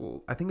that?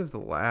 I think it was the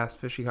last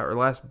fish he caught, or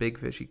last big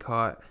fish he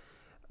caught.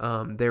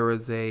 There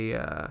was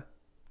a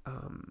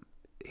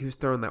he was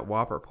throwing that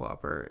whopper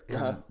plopper,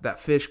 and that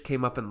fish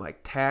came up and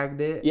tagged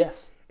it.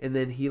 Yes. And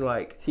then he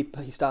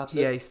stops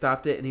it. Yeah, he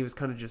stopped it, and he was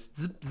kind of just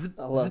zip, zip,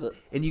 I love zip. it.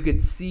 And you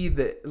could see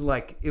that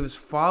it was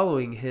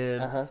following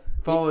him,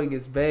 following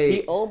his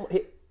bait.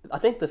 I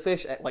think the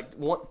fish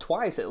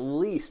twice at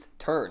least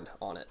turned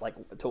on it,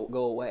 to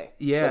go away.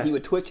 Yeah. He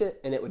would twitch it,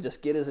 and it would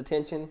just get his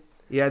attention.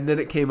 Yeah, and then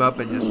it came up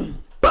and just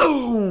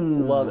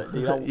boom. Love it,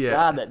 dude.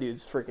 God, that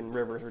dude's freaking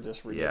rivers are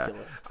just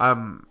ridiculous. Yeah.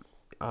 I'm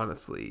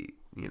honestly,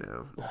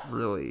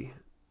 really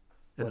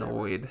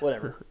annoyed.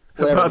 Whatever,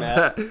 about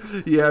Matt.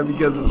 that. Yeah,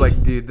 because it's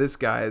dude, this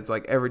guy, it's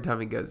every time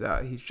he goes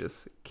out, he's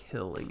just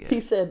killing it.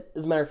 He said,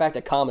 as a matter of fact,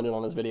 I commented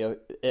on his video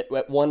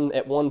at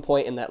one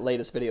point in that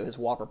latest video, his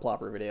whopper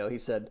plopper video. He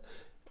said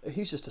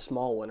he's just a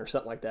small one or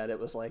something like that. It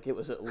was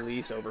at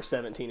least over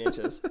 17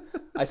 inches.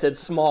 I said,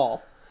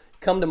 small.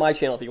 Come to my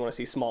channel if you want to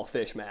see small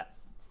fish, Matt.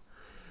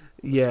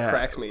 Yeah, it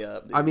cracks me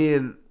up, dude. I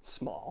mean,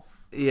 small.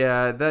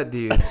 Yeah, that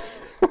dude.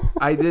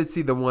 I did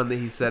see the one that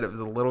he said it was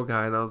a little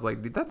guy, and I was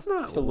like, dude, that's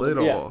not just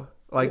little. Yeah.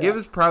 It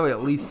was probably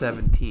at least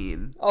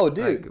 17. Oh,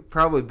 dude.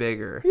 Probably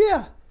bigger.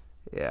 Yeah.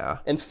 Yeah.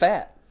 And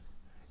fat.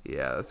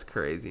 Yeah, that's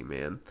crazy,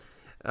 man.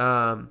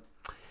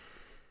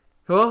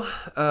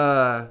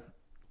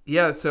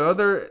 Yeah, so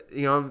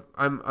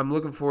I'm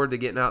looking forward to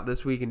getting out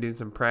this week and doing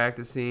some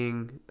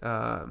practicing.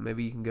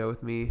 Maybe you can go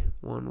with me.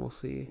 We'll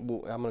see. I'm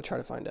going to try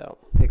to find out.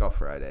 Take off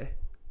Friday.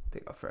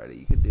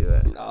 You can do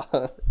it.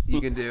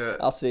 You can do it.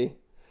 I'll see.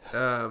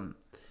 But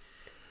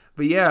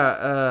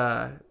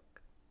yeah,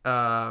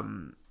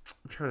 I'm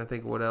trying to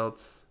think what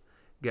else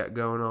got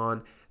going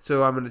on.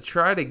 So I'm going to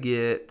try to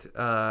get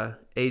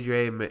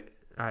AJ.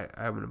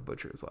 I'm going to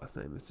butcher his last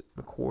name. Is it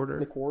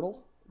McWhorter? McWhortle?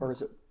 Or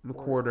is it?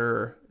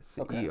 McWhorter. It's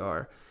okay.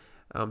 ER.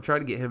 Try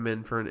to get him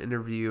in for an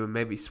interview and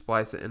maybe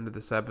splice it into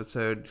this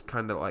episode.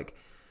 Kind of like,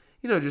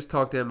 just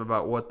talk to him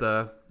about what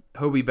the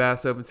Hobie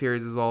Bass Open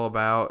Series is all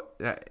about.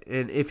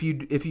 And if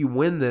you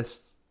win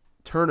this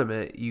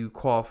tournament, you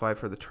qualify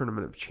for the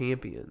Tournament of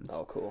Champions.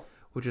 Oh, cool.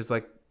 Which is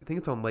like, I think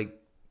it's on Lake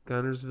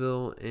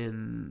Gunnersville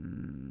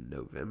in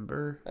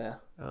November. Yeah.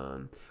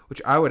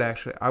 Which I would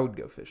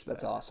go fish that.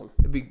 That's awesome.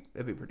 It'd be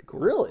pretty cool.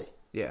 Really?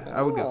 Yeah,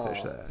 I would go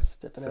fish that.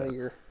 Stepping out of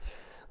your.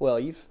 Well,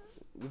 you've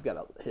got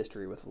a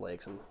history with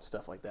lakes and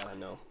stuff like that, I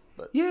know.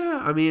 But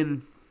yeah, I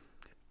mean,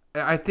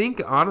 I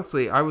think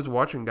honestly, I was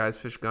watching guys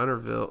fish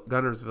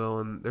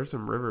Gunnersville, and there's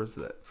some rivers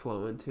that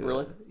flow into it.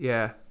 Really?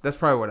 Yeah, that's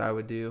probably what I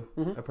would do.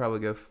 Mm-hmm. I'd probably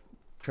go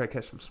try to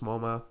catch some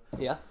smallmouth.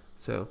 Yeah.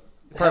 So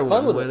Have probably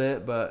fun wouldn't with win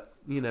it, but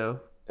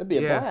it'd be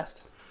a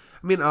blast.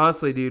 I mean,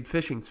 honestly, dude,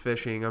 fishing's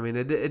fishing. I mean,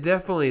 it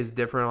definitely is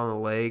different on the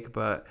lake,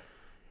 but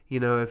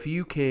if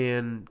you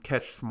can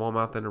catch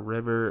smallmouth in a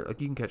river,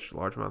 like you can catch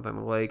largemouth in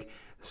a lake.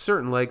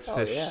 Certain lakes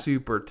fish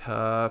super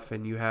tough,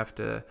 and you have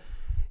to,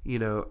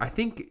 I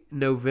think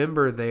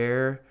November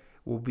there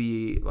will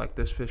be like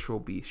this fish will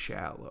be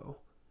shallow,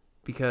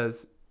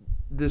 because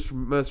this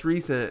most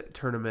recent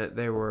tournament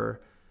they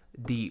were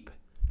deep,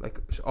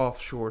 like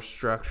offshore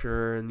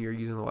structure, and you're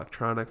using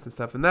electronics and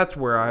stuff, and that's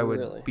where I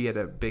would be at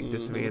a big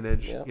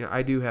disadvantage. Yeah.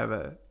 I do have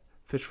a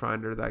fish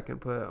finder that I can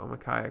put on my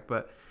kayak,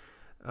 but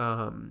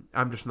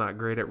I'm just not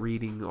great at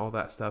reading all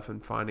that stuff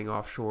and finding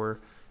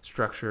offshore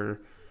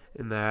structure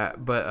in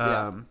that.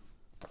 But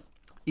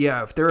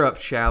if they're up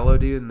shallow,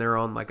 dude, and they're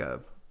on like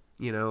a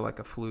like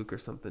a fluke or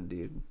something,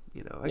 dude,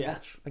 I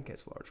catch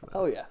largemouth.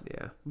 Oh yeah.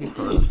 Yeah, be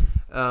fun.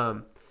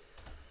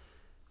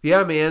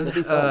 Yeah, man.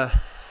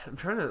 I'm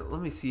trying to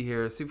let me see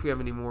here. See if we have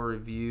any more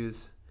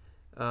reviews.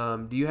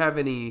 Do you have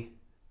any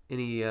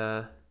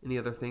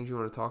other things you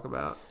want to talk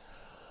about?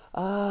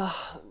 I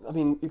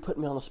mean, you're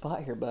putting me on the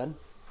spot here, bud.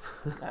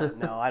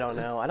 No, I don't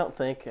know. I don't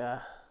think.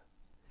 I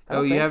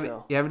don't think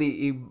so.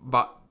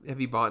 Have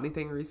you bought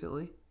anything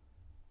recently?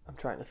 I'm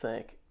trying to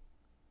think.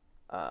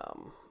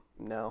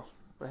 No,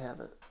 I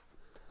haven't.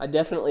 I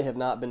definitely have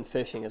not been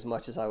fishing as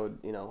much as I would,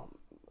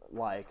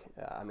 like.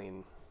 I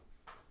mean,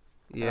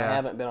 I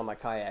haven't been on my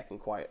kayak in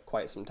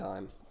quite some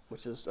time,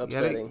 which is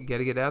upsetting. You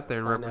gotta get out there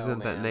and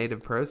represent that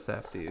native pro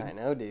staff, dude. I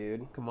know,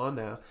 dude. Come on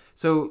now.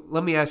 So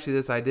let me ask you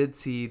this: I did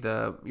see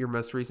your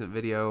most recent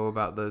video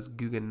about those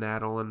Guggen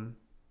Nattling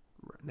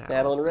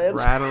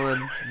Reds.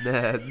 Rattling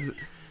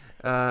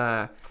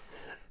Neds.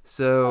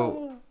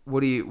 So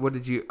what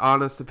did you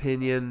honest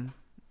opinion?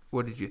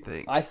 What did you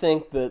think? I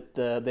think that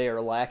they are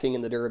lacking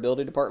in the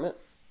durability department.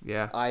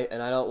 Yeah. I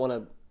don't want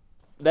to.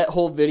 That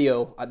whole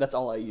video, that's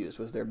all I used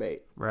was their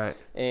bait. Right.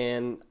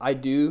 And I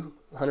do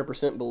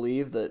 100%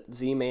 believe that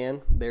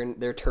Z-Man, their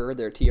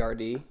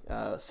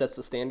TRD, sets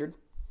the standard.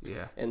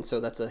 Yeah. And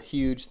so that's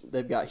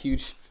they've got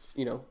huge,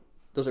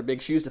 those are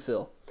big shoes to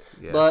fill.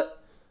 Yeah.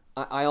 But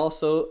I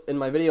also, in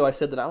my video, I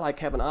said that I like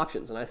having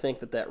options, and I think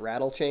that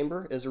rattle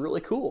chamber is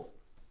really cool.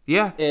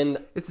 Yeah. And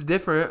it's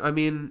different. I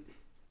mean,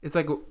 it's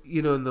like,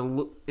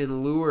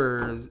 in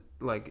lures,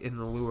 like in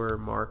the lure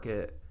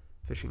market,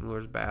 fishing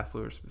lures, bass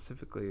lures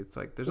specifically, it's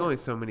like there's only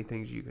so many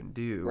things you can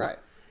do. Right.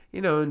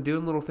 And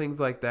doing little things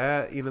like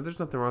that, there's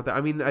nothing wrong with that.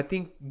 I mean, I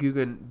think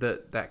Guggen,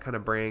 that kind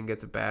of brand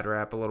gets a bad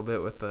rap a little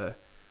bit with the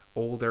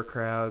older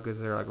crowd because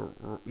they're like,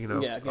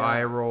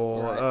 eye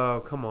roll. Right.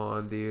 Oh, come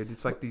on, dude.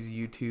 It's like these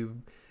YouTube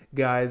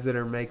guys that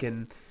are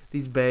making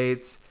these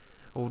baits.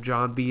 Old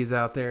John B is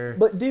out there.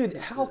 But, dude,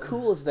 how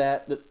cool is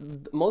that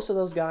most of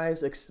those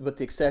guys, with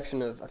the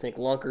exception of, I think,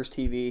 Lunkers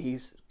TV,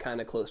 he's kind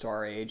of close to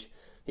our age.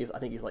 I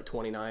think he's like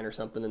 29 or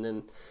something. And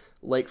then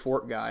Lake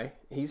Fork guy,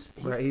 he's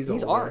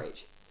our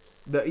age.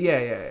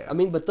 Yeah. I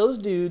mean, but those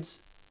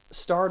dudes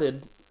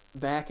started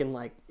back in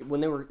like when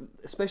they were,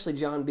 especially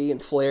John B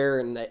and Flair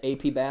and the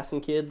AP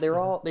Bassin kid.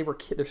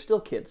 They're still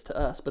kids to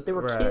us, but they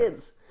were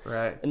kids.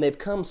 Right. And they've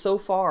come so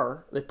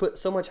far. They've put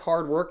so much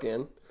hard work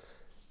in.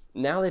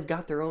 Now they've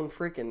got their own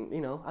freaking,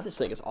 I just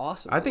think it's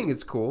awesome. I think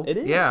it's cool. It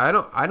is. Yeah,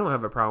 I don't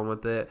have a problem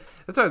with it.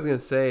 That's what I was going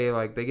to say.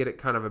 Like, they get it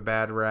kind of a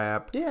bad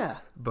rap. Yeah.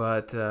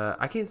 But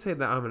I can't say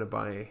that I'm going to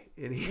buy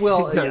any.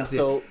 Well, yeah,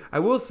 so. I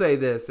will say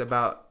this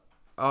about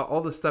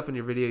all the stuff in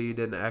your video. You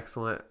did an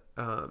excellent.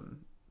 You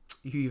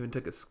even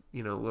took a,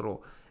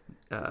 little,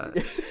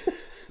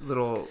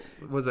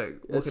 was it?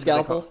 A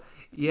scalpel?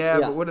 Yeah,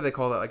 but what do they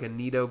call that? Like a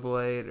Nito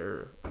blade,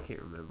 or I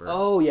can't remember.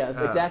 Oh yeah, it's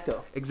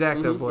X-Acto.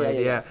 X-Acto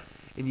blade, yeah.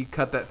 And you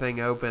cut that thing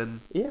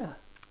open. Yeah.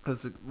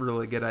 That's a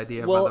really good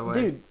idea, by the way.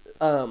 Dude,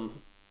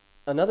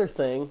 another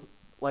thing,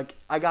 like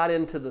I got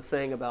into the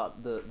thing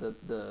about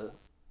the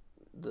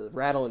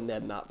rattling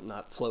Ned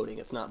not floating.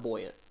 It's not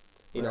buoyant.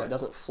 It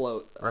doesn't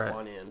float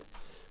on end.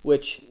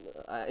 Which,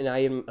 I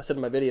said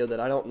in my video that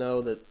I don't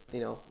know that,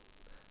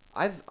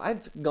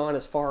 I've gone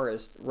as far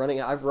as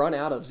I've run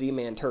out of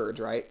Z-Man turds,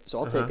 right? So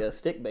I'll take a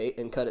stick bait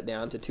and cut it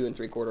down to 2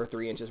 3/4,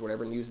 3 inches,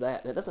 whatever, and use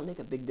that. And it doesn't make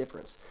a big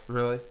difference.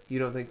 Really? You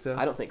don't think so?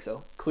 I don't think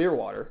so. Clear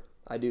water,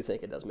 I do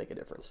think it does make a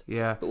difference.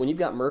 Yeah. But when you've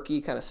got murky,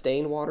 kind of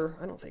stained water,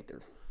 I don't think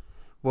they're...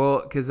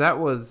 Well, because that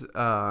was...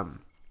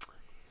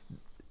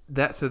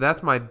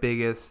 that's my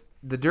biggest.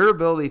 The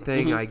durability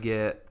thing I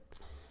get,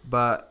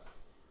 but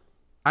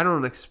I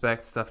don't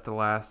expect stuff to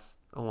last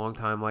a long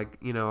time. Like,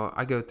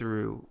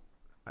 I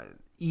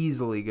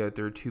easily go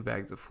through 2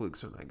 bags of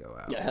Flukes when I go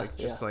out. Yeah, like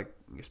just like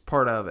it's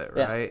part of it,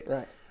 right?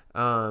 Yeah,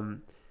 right.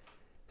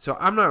 So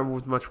I'm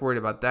not much worried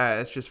about that.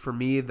 It's just for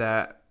me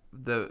that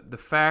the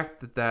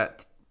fact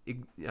that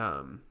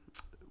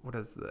what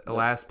is the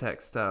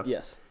Elastec stuff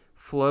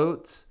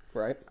floats.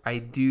 Right. I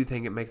do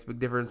think it makes a big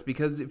difference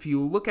because if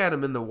you look at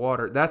them in the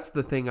water, that's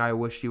the thing I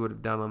wish you would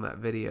have done on that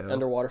video.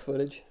 Underwater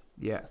footage.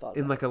 Yeah,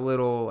 in like a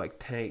little like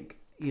tank,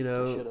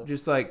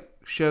 just like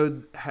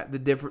showed the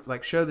different,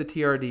 like show the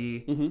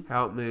TRD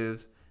how it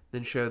moves,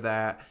 then show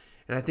that,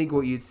 and I think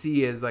what you'd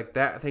see is like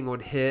that thing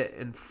would hit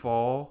and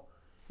fall,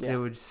 and it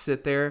would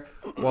sit there,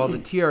 while the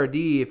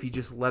TRD, if you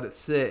just let it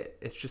sit,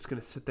 it's just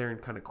gonna sit there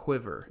and kind of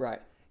quiver,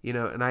 right?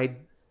 And I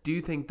do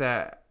think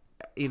that.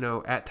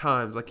 At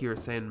times, like you were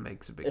saying,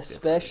 makes a big difference.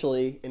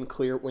 Especially in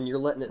clear, when you're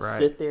letting it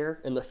sit there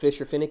and the fish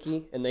are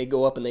finicky and they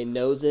go up and they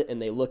nose it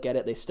and they look at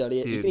it, they study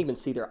it. Dude. You can even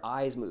see their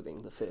eyes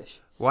moving, the fish.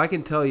 Well, I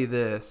can tell you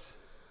this.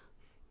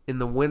 In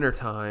the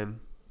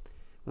wintertime,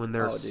 when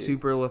they're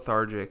super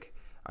lethargic,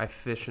 I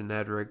fish a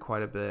Ned rig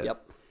quite a bit.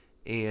 Yep.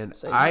 And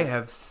I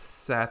have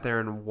sat there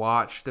and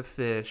watched a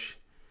fish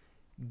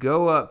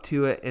go up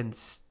to it and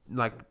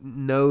like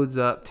nose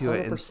up to 100%.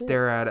 It and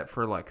stare at it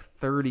for like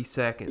 30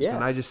 seconds. Yes.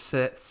 And I just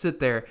sit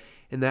there,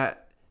 and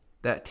that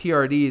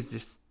TRD is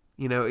just,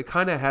 it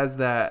kind of has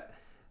that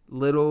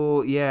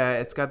little,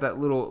 it's got that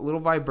little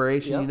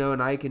vibration,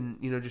 and I can,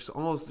 just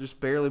almost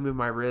just barely move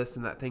my wrist,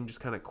 and that thing just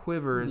kind of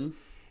quivers.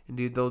 And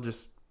dude, they'll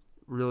just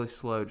really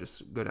slow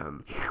just go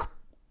down.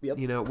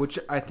 Yep. Which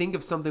I think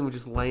if something was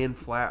just laying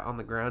flat on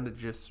the ground, it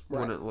just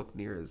wouldn't look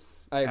near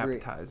as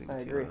appetizing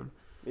to them.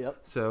 Yep.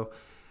 So,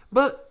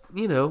 but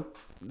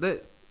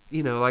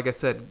like I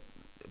said,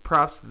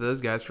 props to those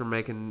guys for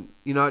making,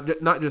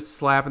 not just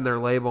slapping their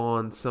label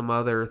on some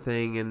other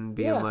thing and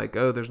being like,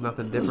 oh, there's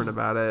nothing different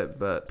about it,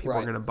 but people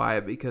are going to buy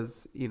it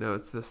because,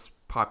 it's this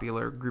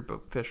popular group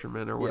of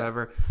fishermen or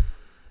whatever.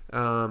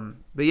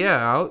 But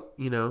yeah,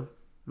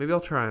 maybe I'll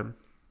try them.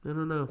 I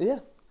don't know. Yeah.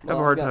 I have a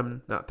hard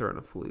time not throwing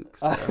a Fluke.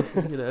 So,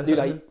 Dude,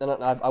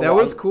 that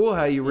was cool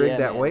how you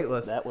rigged that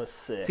weightless. That was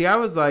sick. See, I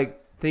was like,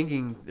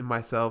 thinking in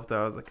myself,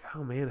 though, I was like,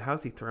 oh man,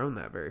 how's he thrown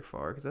that very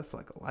far? Because that's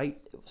like a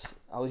light.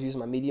 I was using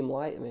my medium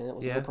light. Man, it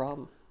was no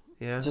problem.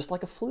 Yeah. Just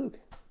like a Fluke.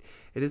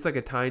 It is like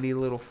a tiny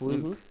little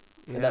Fluke.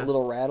 Yeah. And that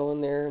little rattle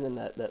in there, and then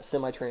that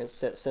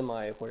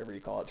semi whatever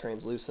you call it,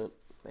 translucent.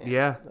 Man,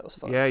 that was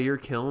fun. Yeah, you're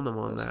killing them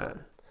on that.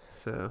 Fun.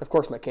 So of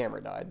course my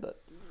camera died,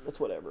 but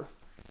that's whatever.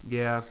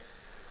 Yeah.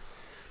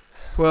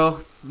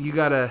 Well, you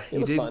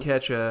did fun.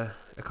 catch a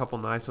couple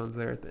nice ones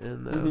there at the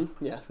end, though.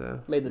 Yeah.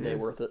 So made the day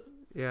worth it.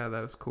 Yeah,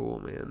 that was cool,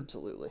 man.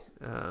 Absolutely.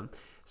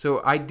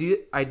 So I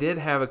did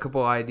have a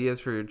couple ideas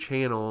for your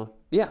channel.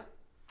 Yeah.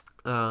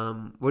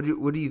 What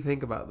do you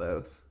think about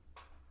those?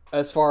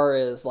 As far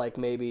as like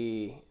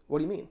maybe, what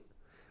do you mean?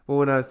 Well,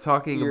 when I was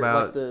talking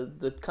about like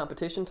the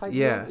competition type.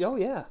 Yeah. Deal? Oh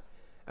yeah.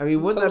 I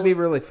mean, wouldn't that be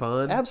really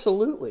fun?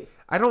 Absolutely.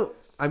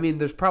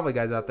 There's probably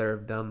guys out there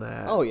who've done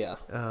that. Oh yeah.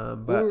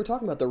 But we were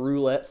talking about the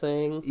roulette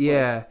thing.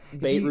 Yeah.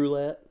 Like bait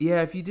roulette.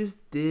 Yeah, if you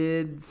just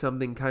did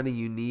something kind of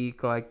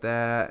unique like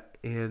that.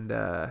 And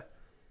I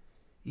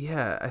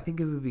think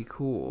it would be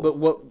cool. But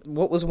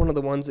what was one of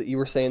the ones that you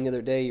were saying the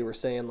other day? You were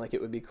saying like it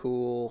would be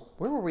cool.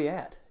 Where were we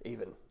at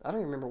even? I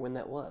don't remember when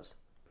that was.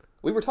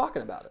 We were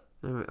talking about it.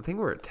 I think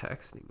we were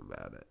texting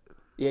about it.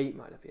 Yeah, you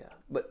might have,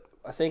 But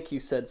I think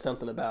you said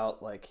something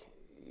about like,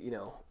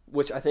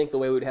 which I think the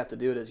way we'd have to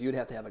do it is you'd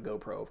have to have a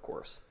GoPro, of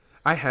course.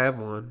 I have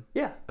one.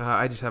 Yeah.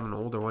 I just have an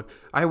older one.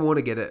 I want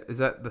to get it. Is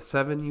that the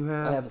 7 you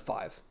have? I have the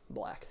 5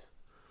 black.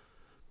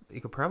 You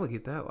could probably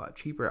get that a lot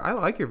cheaper. I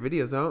like your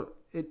videos.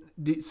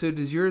 So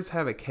does yours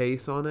have a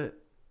case on it?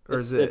 Or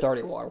it's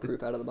already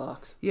waterproof out of the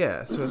box.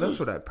 Yeah, so that's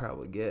what I'd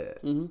probably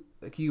get.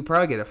 Like you could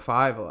probably get a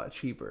 5 a lot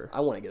cheaper. I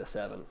want to get a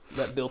 7.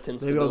 That built-in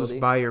stability. Maybe I'll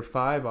just buy your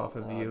 5 off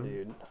of you.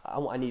 Dude.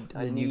 I need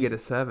you get a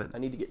 7. I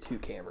need to get 2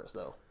 cameras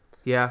though.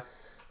 Yeah.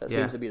 That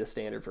seems to be the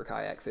standard for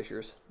kayak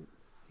fishers.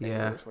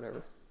 Anglers,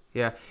 whatever.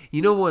 Yeah.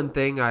 One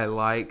thing I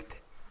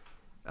liked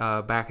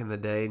back in the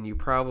day, and you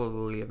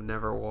probably have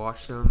never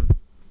watched them,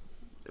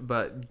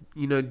 but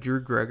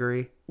Drew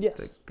Gregory? Yes.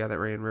 The guy that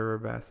ran River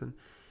Bassin.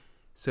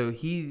 So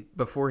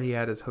before he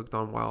had his Hooked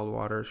on Wild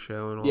Water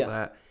show and all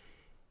that,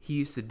 he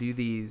used to do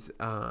these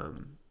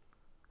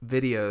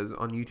videos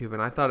on YouTube,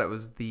 and I thought it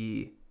was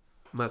the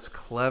most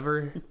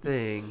clever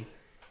thing.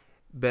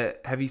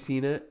 But have you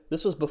seen it?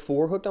 This was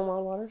before Hooked on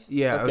Wild Waters?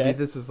 Yeah, okay.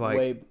 This was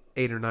like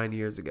 8 or 9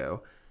 years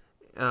ago.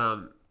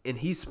 And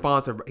he's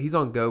sponsored. He's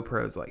on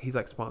GoPros. Like he's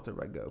like sponsored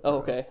by GoPro. Oh,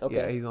 okay.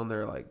 Yeah, he's on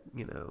their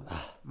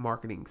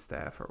marketing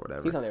staff or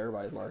whatever. He's on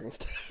everybody's marketing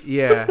staff.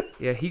 yeah.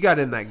 He got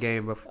in that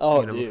game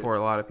before before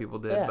a lot of people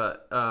did. Yeah.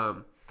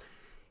 But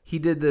he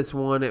did this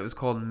one. It was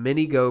called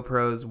Mini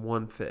GoPros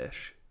One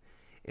Fish,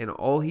 and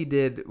all he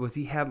did was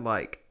he had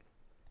like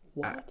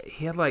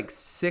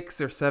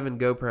 6 or 7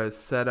 GoPros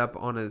set up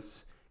on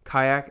his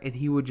kayak, and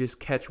he would just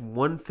catch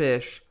one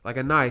fish, like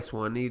a nice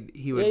one.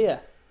 He would, Yeah.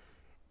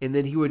 and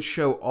then he would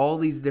show all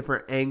these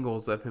different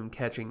angles of him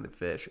catching the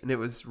fish, and it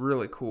was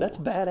really cool. That's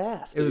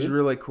badass, dude. It was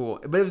really cool,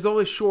 but it was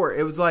only short.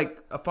 It was like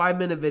a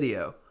 5-minute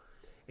video,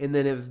 and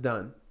then it was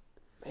done.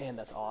 Man,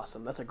 that's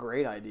awesome. That's a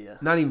great idea.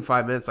 Not even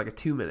 5 minutes, like a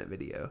 2-minute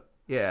video.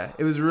 Yeah,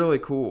 it was really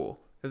cool.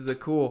 It was a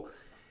cool.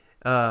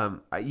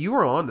 You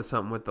were on to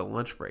something with the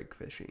lunch break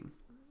fishing.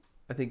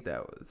 I think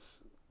that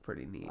was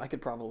pretty neat. I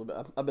could probably.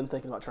 I've been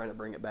thinking about trying to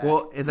bring it back.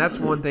 Well, and that's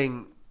one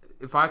thing.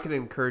 If I could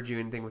encourage you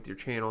anything with your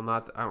channel,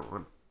 not that I don't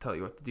want to tell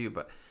you what to do,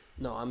 but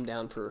no, I'm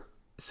down for.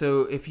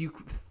 So if you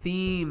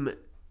theme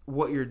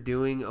what you're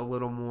doing a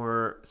little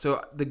more,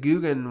 so the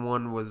Guggen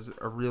one was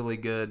a really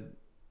good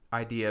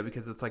idea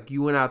because it's like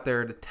you went out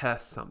there to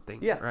test something,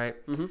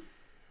 right? Mm-hmm.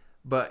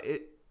 But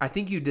I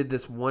think you did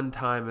this one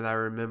time, and I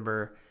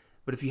remember.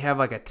 But if you have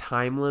like a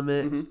time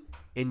limit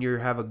and you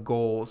have a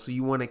goal, so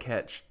you want to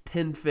catch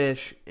 10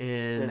 fish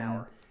in an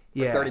hour,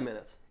 yeah, 30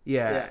 minutes,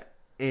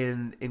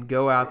 and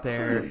go out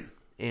there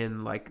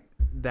and like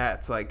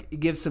that's like it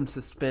gives some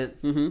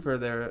suspense for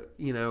their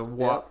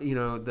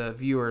the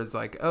viewers,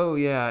 like, oh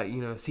yeah,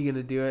 is he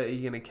gonna do it? Are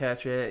you gonna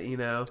catch it?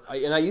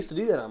 And I used to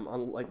do that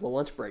on like the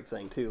lunch break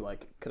thing too.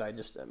 Like, could I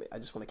just want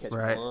to catch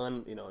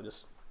one,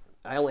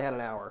 I only had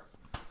an hour.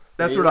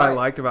 That's what I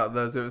liked about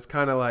those. It was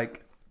kind of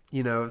like,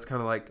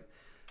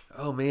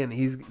 oh man,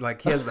 he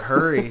has to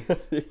hurry.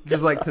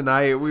 Just like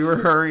tonight, we were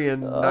hurrying,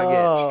 not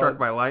get struck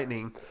by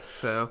lightning.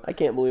 So I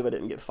can't believe I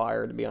didn't get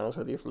fired, to be honest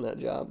with you, from that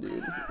job,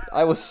 dude.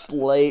 I was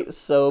late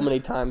so many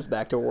times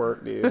back to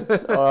work, dude.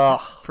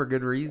 For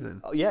good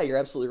reason. Oh, yeah, you're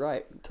absolutely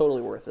right.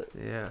 Totally worth it.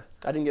 Yeah.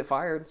 I didn't get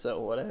fired,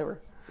 so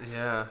whatever.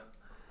 Yeah.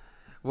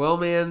 Well,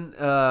 man,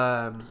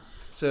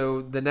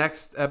 so the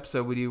next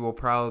episode we do will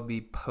probably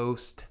be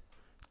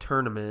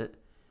post-tournament.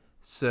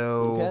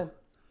 So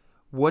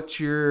what's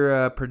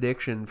your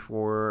prediction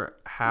for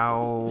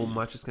how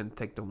much it's going to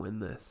take to win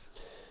this?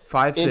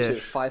 5 inches,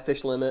 fish. 5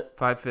 fish limit.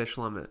 5 fish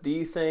limit. Do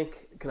you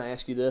think, can I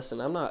ask you this? And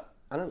I don't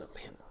know,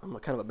 man, I'm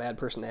kind of a bad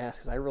person to ask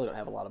because I really don't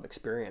have a lot of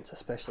experience,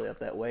 especially up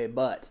that way.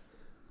 But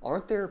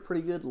aren't there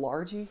pretty good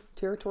largie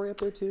territory up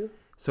there too?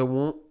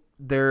 So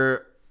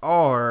there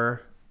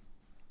are,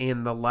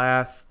 in the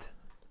last,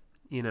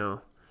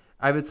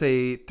 I would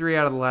say 3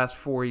 out of the last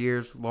 4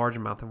 years,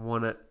 largemouth have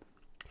won it.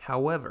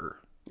 However,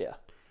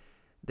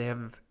 they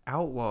have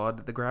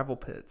outlawed the gravel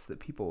pits that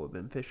people have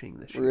been fishing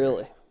this year.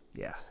 Really?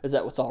 Yeah. Is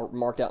that what's all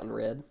marked out in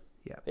red?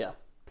 Yeah. Yeah.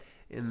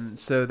 And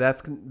so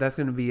that's going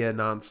to be a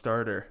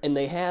non-starter. And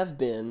they have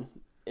been,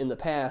 in the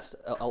past,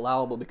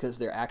 allowable because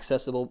they're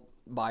accessible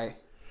by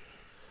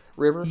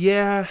river?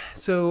 Yeah.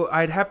 So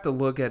I'd have to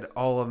look at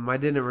all of them. I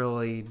didn't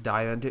really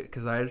dive into it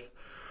because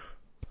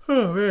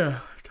oh, man,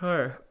 I'm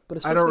tired. But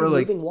it's supposed to be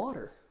moving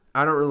water.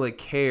 I don't really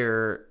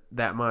care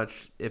that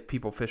much if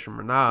people fish them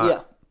or not.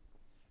 Yeah.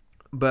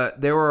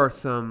 But there are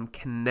some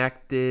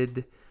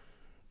connected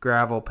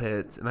gravel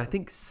pits, and I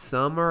think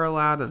some are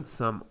allowed and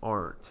some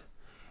aren't.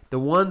 The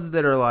ones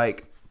that are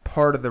like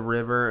part of the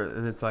river,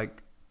 and it's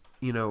like,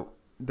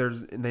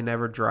 they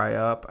never dry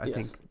up. I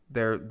think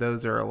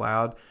those are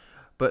allowed.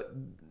 But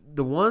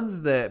the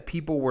ones that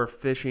people were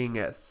fishing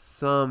on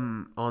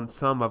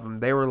some of them,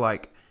 they were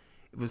like,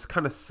 it was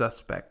kind of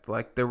suspect.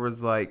 Like there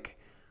was like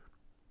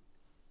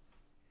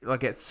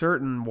at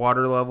certain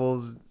water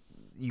levels,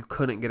 you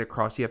couldn't get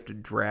across. You have to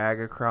drag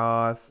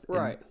across.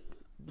 Right.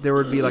 There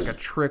would be like a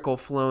trickle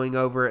flowing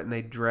over it, and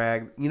they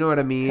drag. You know what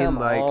I mean? Come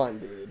on,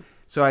 dude.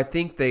 So I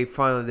think they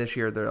finally this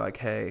year they're like,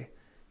 hey,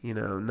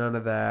 none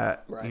of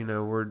that. Right.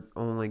 We're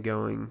only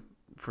going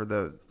for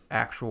the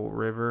actual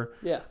river.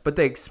 Yeah. But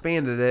they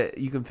expanded it.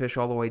 You can fish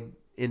all the way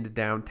into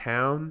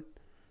downtown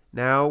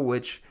now,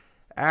 which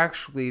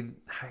actually,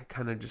 I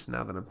kind of just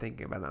now that I'm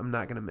thinking about it, I'm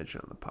not going to mention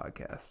it on the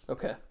podcast.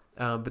 Okay.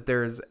 But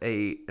there's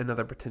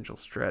another potential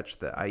stretch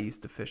that I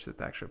used to fish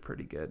that's actually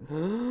pretty good.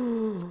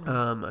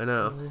 I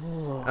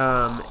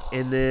know.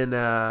 And then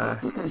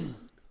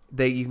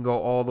you can go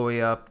all the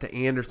way up to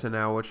Anderson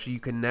now, which you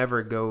can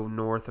never go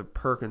north of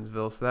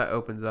Perkinsville. So that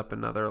opens up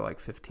another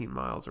like 15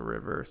 miles of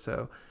river.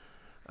 So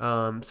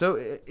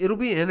it'll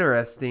be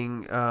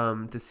interesting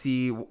to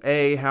see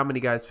how many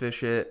guys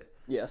fish it.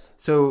 Yes.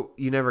 So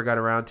you never got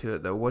around to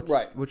it though.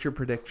 What's your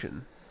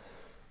prediction?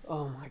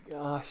 Oh my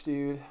gosh,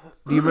 dude.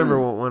 Do you remember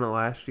what won it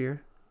last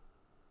year?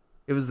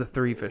 It was the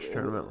 3-fish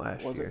tournament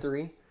last year. Was it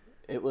 3?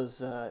 It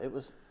was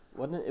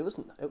wasn't it?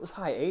 It was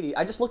high 80.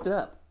 I just looked it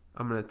up.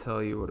 I'm going to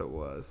tell you what it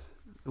was.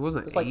 It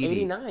wasn't 80. Like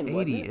 89, 80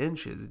 wasn't it?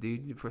 inches,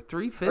 dude. For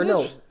 3 fish? Or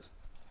no.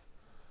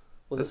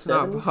 Was That's it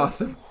 70 not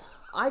possible.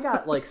 I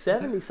got like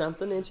 70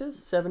 something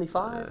inches,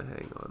 75.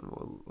 Hang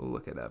on, we'll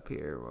look it up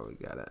here while we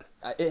got it.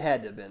 It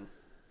had to have been.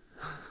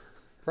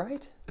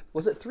 Right?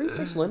 Was it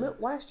 3-fish limit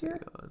last year?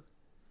 Hang on.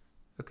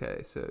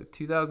 Okay, so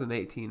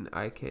 2018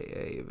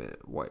 IKA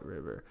event, White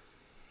River.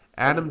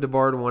 Adam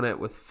DeBard won it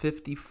with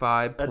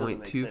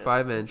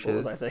 55.25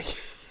 inches. What was I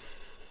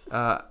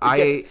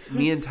thinking?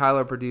 Me and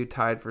Tyler Purdue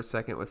tied for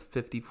second with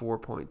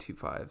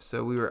 54.25.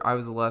 So I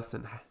was less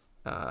than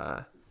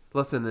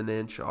less than an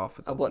inch off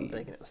of the I wasn't lead.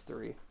 thinking it was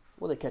 3.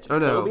 Well, they catch Oh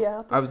no, Kobe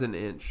out there? I was an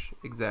inch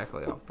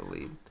exactly off the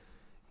lead.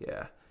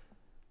 Yeah.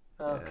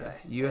 Okay.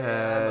 You I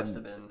had. must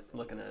have been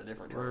looking at a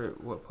different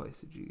tournament. What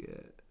place did you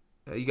get?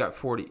 You got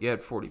 40. You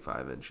had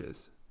 45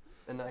 inches.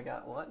 And I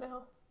got what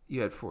now?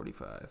 You had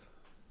 45.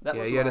 That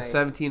Yeah, was you had a my-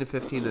 17, a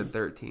 15, and a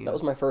 13. That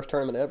was my first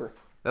tournament ever.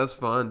 That was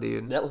fun,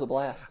 dude. That was a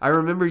blast. I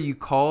remember you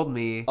called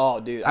me. Oh,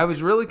 dude. I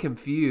was really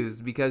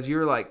confused because you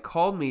were like,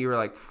 called me. You were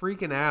like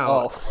freaking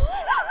out. Oh.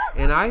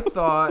 And I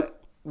thought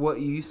what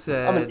you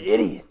said. I'm an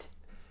idiot.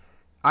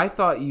 I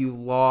thought you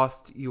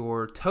lost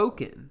your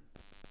token.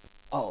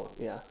 Oh,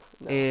 yeah.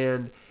 No.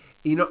 And,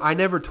 you know, I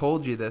never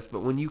told you this, but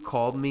when you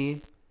called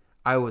me,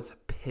 I was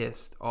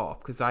pissed off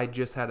because I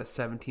just had a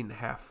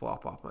 17.5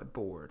 flop off my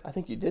board. I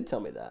think you did tell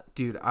me that.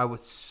 Dude, I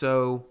was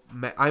so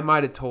mad. I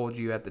might have told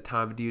you at the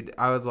time, but dude,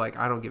 I was like,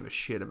 I don't give a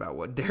shit about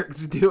what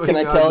Derek's doing. Can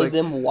I was tell like,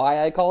 them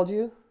why I called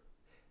you?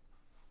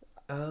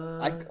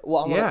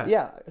 yeah.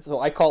 Yeah. So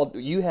I called.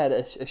 You had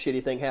a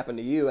shitty thing happen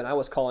to you, and I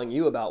was calling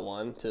you about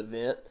one to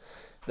vent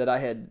that I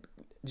had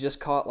just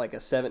caught like a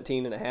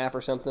 17.5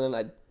 or something, and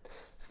I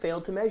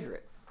failed to measure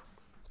it.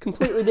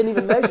 Completely didn't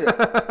even measure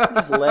it.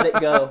 Just let it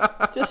go.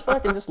 Just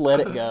let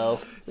it go.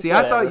 Just See,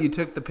 I whatever. thought you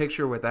took the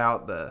picture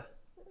without the.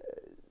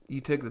 You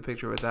took the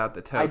picture without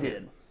the token. I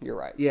did. You're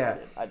right. Yeah,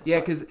 I did. yeah,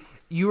 because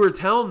you were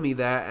telling me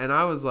that, and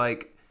I was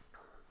like,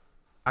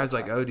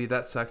 oh, dude,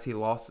 that sucks. He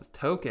lost his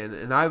token,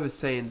 and I was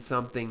saying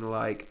something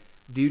like,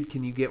 dude,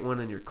 can you get one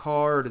in your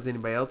car? Or does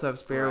anybody else have a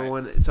spare Right.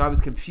 one? So I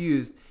was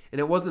confused, and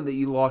it wasn't that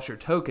you lost your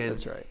token.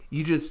 That's right.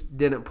 You just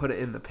didn't put it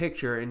in the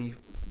picture, and you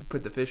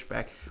put the fish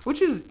back,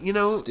 which is, you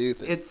know,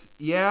 Stupid. It's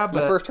but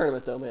My first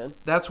tournament though, man.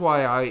 that's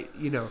why I,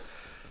 you know,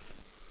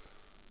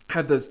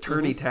 had those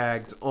tourney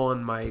tags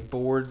on my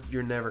board.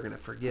 You're never gonna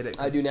forget it.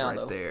 'Cause I do it's now, right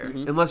though. there,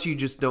 Mhm. unless you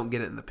just don't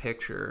get it in the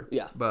picture.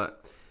 Yeah.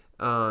 But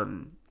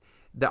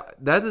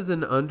that is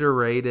an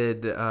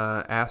underrated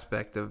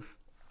aspect of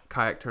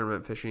kayak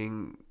tournament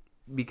fishing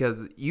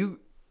because you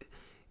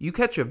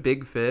catch a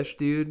big fish,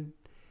 dude,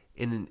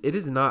 and it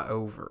is not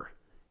over.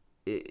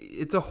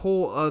 It's a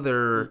whole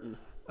other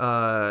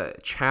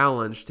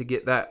challenge to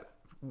get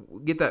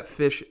that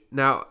fish.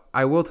 Now,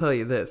 I will tell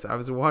you this: I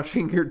was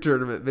watching your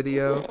tournament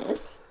video.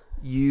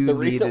 The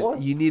recent one?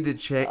 You need to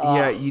change.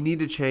 Yeah, you need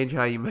to change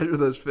how you measure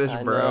those fish,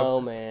 I bro. know,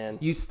 man.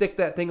 You stick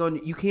that thing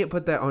on. You can't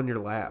put that on your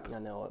lap. I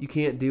know it. You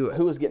can't do it.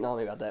 Who was getting on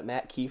me about that?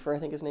 Matt Kiefer, I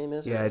think his name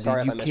is. Yeah,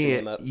 Sorry dude, if I messed your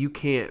name up.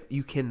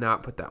 you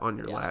cannot put that on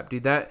your lap,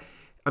 dude.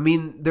 I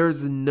mean,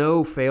 there's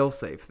no fail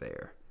safe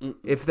there.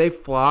 If they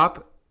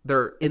flop,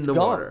 they're in the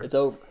Gone. water. It's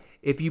over.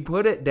 If you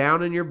put it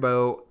down in your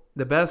boat,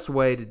 the best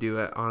way to do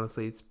it,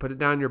 honestly, is put it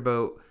down in your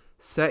boat,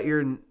 set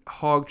your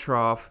hog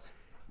trough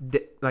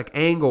like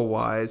angle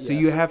wise, so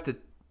you Yes. have to,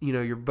 you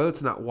know, your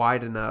boat's not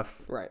wide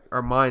enough. Right.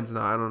 Or mine's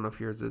not. I don't know if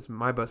yours is.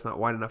 My boat's not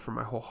wide enough for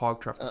my whole hog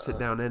trough to sit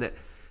down in it.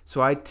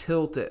 So I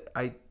tilt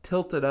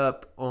it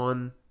up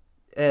on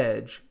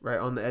edge, right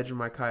on the edge of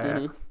my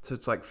kayak. So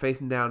it's like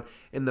facing down.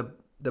 And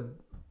the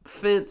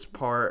fence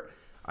part,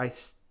 I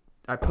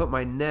put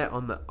my net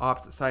on the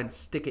opposite side and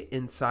stick it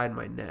inside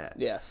my net.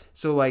 Yes.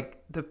 So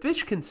like the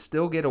fish can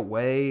still get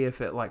away if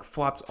it like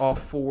flops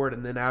off forward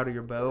and then out of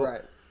your boat.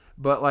 Right.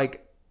 But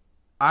like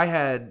I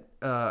had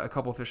a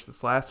couple of fish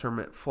this last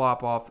tournament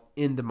flop off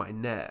into my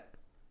net.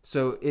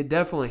 So it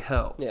definitely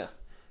helps. Yeah.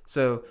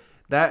 So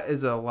that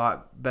is a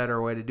lot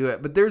better way to do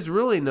it. But there's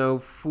really no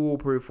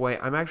foolproof way.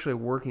 I'm actually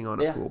working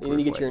on a Yeah, foolproof way. you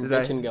need to get your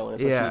invention going.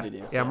 That's what you need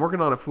to do. Yeah, I'm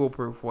working on a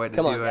foolproof way to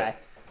Come do on, it.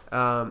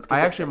 guy. I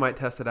actually might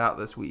test it out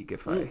this week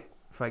if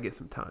I get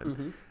some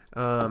time.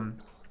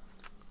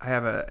 I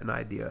have an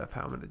idea of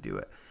how I'm going to do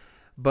it.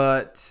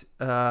 But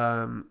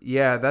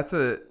yeah, that's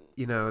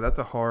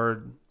a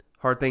hard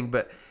thing.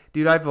 But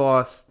dude, I've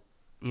lost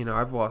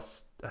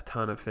a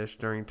ton of fish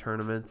during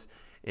tournaments.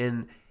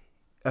 In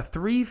a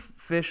 3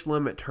 fish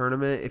limit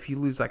tournament, if you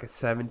lose like a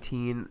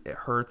 17, it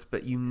hurts,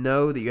 but you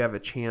know that you have a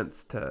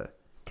chance to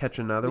catch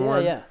another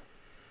one. Yeah.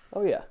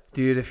 Oh yeah.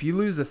 Dude, if you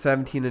lose a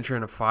 17-incher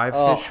in a 5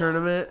 fish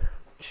tournament,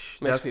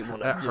 Makes me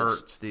wanna that just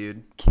hurts,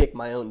 dude. Kick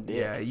my own dick.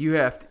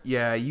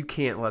 Yeah, you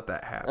can't let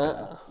that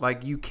happen.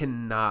 Like you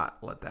cannot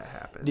let that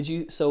happen. Did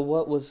you? So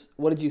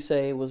what did you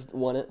say was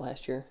won it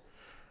last year?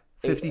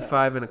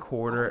 55 and a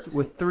quarter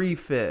with 3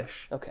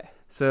 fish. Okay.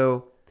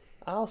 So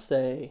I'll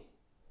say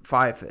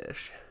 5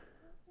 fish.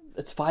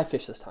 it's 5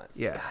 fish this time.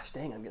 Yeah. Gosh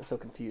dang, I'm getting so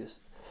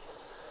confused.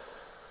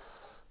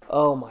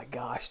 Oh my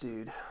gosh,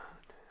 dude.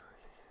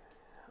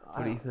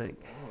 What do you think?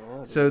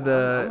 Oh, So dude,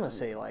 I'm gonna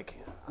say like.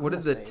 What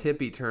is the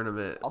tippy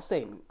tournament? I'll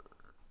say.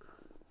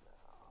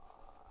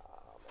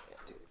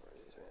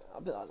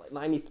 I'll be like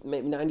 90,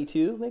 maybe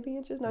 92, maybe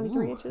inches,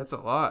 93 inches. That's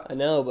a lot. I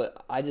know,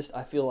 but I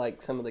feel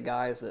like some of the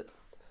guys that.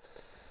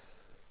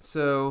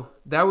 So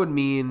that would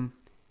mean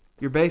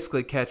you're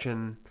basically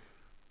catching,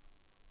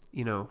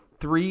 3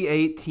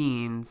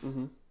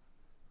 18s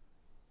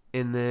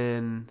and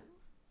then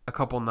a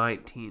couple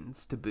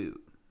 19s to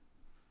boot.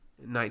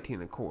 19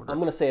 and a quarter. I'm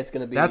gonna say it's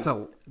gonna be. That's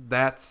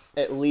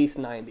at least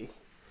 90.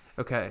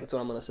 okay. That's what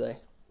I'm gonna say.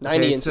 90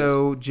 Okay, inches.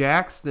 so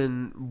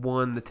Jackson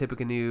won the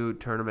Tippecanoe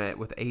tournament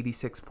with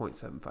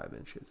 86.75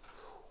 inches.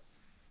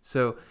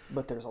 So,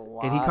 But there's a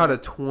lot. and he caught a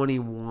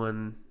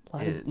 21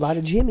 inch. lot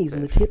of jimmies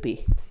in the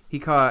tippy. He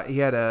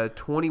had a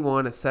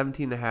 21, a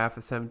 17 and a half,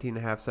 a 17 and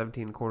a half,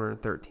 17 and a quarter, and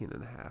 13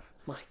 and a half.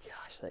 My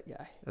gosh, that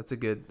guy. That's a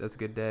good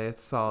day.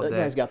 It's a solid That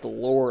day. guy's got the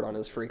Lord on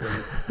his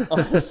freaking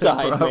on his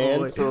side,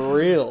 man. For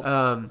real.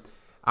 I'm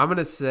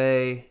gonna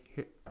say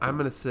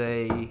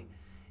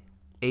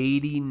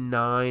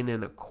 89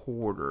 and a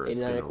quarter.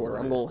 89 and a quarter.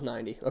 I'm going with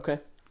 90. Okay.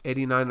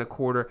 89 and a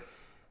quarter.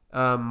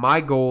 My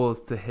goal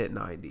is to hit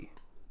 90.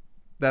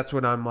 That's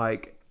what I'm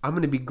like. I'm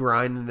going to be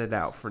grinding it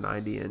out for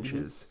 90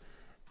 inches.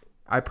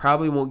 I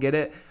probably won't get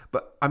it,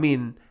 but I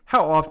mean,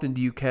 how often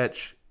do you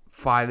catch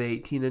 5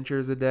 18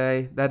 inches a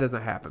day? That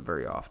doesn't happen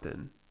very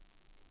often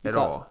at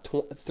all.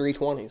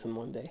 320s in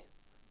one day.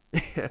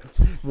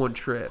 One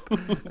trip.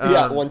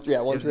 One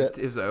trip.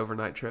 It was an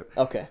overnight trip.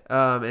 Okay.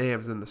 And it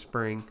was in the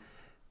spring.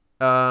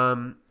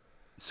 So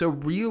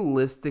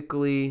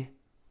realistically,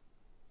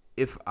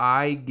 if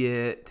I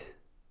get...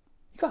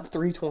 You got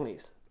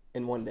 320s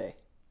in one day.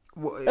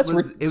 Well, it That's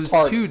was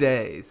retarded. 2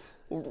 days.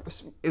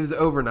 It was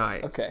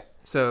overnight. Okay.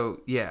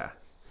 So yeah.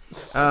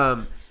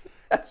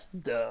 That's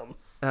dumb.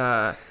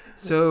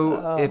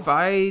 So if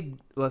I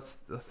let's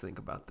think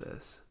about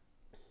this.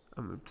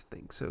 I'm going to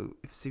think. So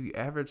if you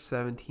average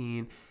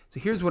 17, so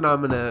here's what I'm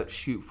gonna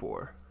shoot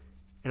for,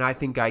 and I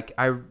think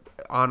I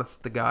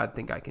honest to God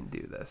think I can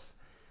do this.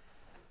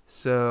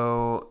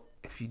 So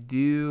if you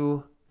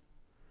do,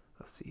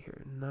 let's see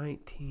here,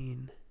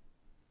 19.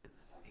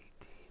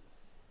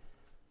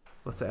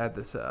 Let's add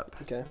this up.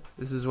 Okay.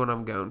 This is what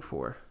I'm going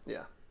for.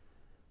 Yeah.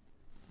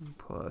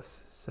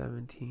 Plus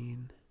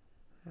 17,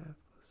 plus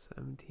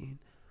 17,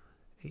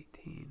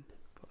 18,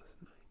 plus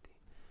 19.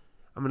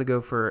 I'm going to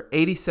go for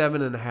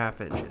 87 and a half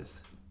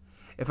inches.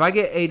 If I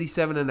get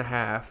 87 and a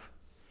half,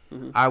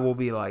 I will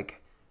be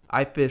like,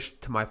 I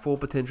fished to my full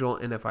potential,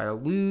 and if I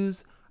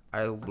lose,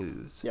 I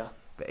lose. Yeah.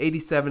 But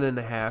 87 and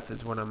a half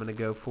is what I'm going to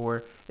go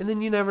for, and then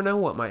you never know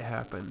what might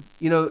happen.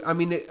 You know, I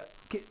mean,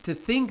 to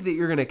think that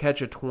you're going to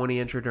catch a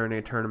 20-incher during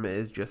a tournament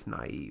is just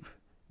naive,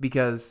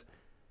 because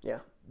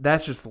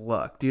that's just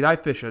luck. Dude, I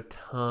fish a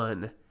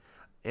ton,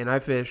 and I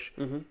fish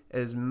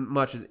as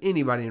much as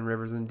anybody in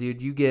rivers, and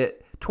dude, you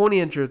get 20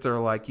 inches are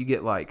like, you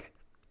get like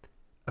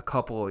a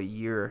couple a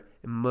year,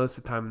 and most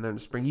of the time they're in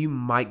the spring. You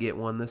might get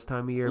one this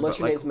time of year. Unless but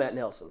your like, name's Matt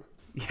Nelson.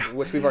 Yeah.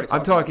 Which we've already talked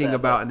I'm talking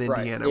about in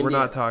Indiana. Right. We're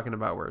not talking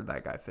about where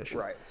that guy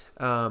fishes.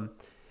 Right.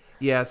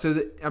 Yeah, so,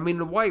 I mean,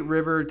 the White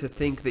River, to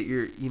think that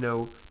you're, you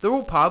know, there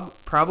will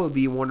probably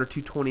be 1 or 2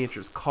 20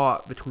 inches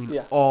caught between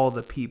all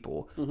the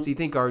people. So you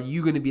think, are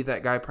you going to be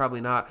that guy?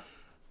 Probably not.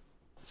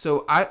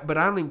 So, but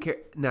I don't even care.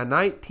 Now,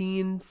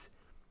 19s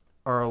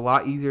are a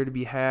lot easier to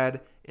be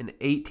had, and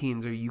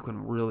 18s are you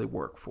can really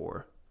work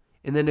for.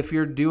 And then if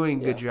you're doing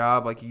a good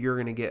job, like you're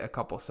going to get a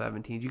couple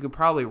 17s. You can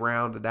probably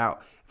round it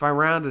out. If I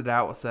rounded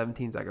out with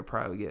 17s, I could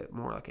probably get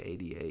more like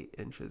 88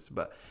 inches.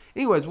 But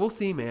anyways, we'll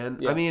see, man.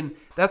 Yeah. I mean,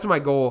 that's my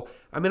goal.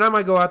 I mean, I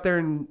might go out there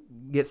and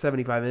get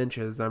 75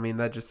 inches. I mean,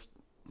 that just,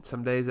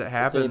 some days it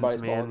happens, it's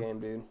anybody's man. ball game,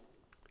 dude.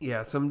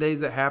 Yeah, some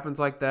days it happens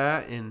like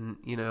that. And,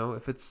 you know,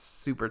 if it's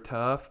super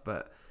tough,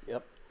 but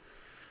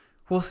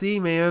we'll see,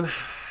 man.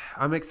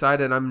 I'm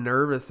excited. I'm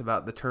nervous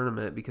about the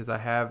tournament because I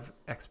have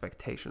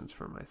expectations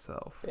for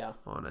myself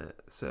on it.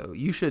 So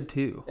you should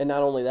too. And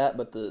not only that,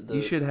 but the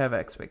you should have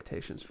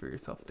expectations for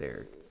yourself,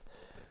 Derek.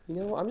 You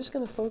know, I'm just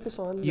going to focus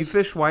on you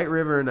fish White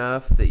River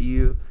enough that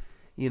you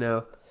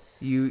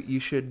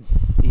should,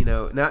 you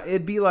know, now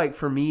it'd be like,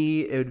 for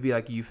me, it would be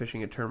like you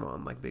fishing a tournament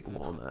on like Big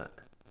Walnut,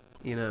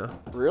 you know?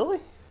 Really?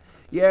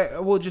 Yeah,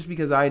 well, just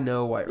because I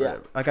know White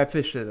River. Like, I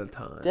fished it a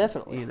ton.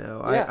 Definitely. You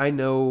know, I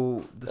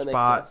know the that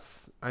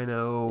spots. I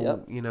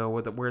know, you know,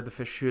 where the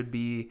fish should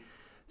be.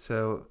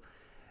 So,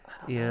 I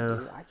don't know,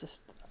 dude. I'm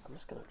just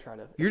going to try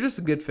to... You're just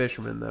a good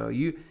fisherman, though.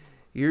 You'll...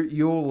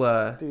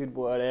 Dude,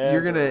 whatever.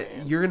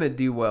 You're gonna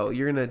do well.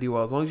 You're gonna do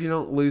well. As long as you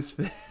don't lose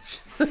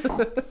fish.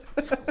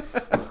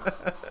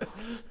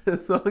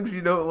 As long as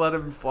you don't let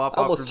them flop off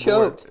almost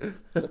your board. choked.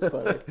 That's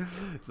funny.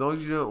 As long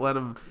as you don't let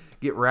them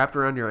get wrapped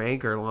around your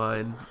anchor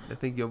line, I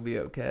think you'll be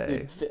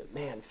okay. Dude,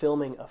 man,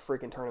 filming a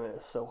freaking tournament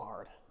is so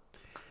hard.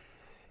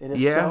 It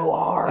is so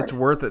hard. It's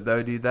worth it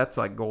though, dude. That's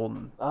like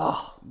golden.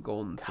 Oh,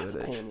 golden that's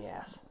footage. a pain in the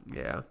ass.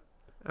 Yeah,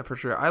 for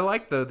sure. I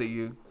like though that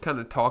you kind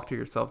of talk to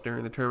yourself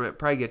during the tournament.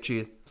 Probably get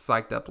you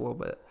psyched up a little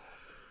bit.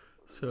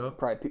 So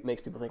probably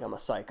makes people think I'm a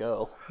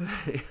psycho.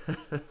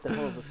 What the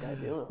hell is this guy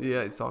doing?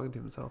 Yeah, he's talking to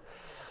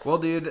himself. Well,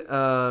 dude,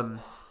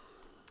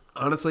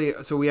 honestly,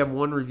 so we have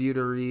one review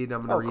to read.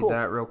 I'm going to read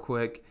that real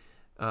quick.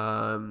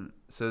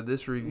 So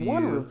this review...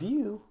 One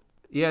review?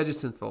 Yeah, just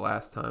since the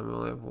last time. We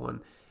only have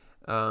one.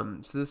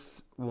 So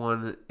this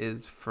one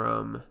is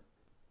from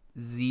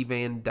Z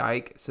Van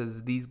Dyke. It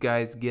says, these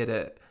guys get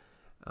it.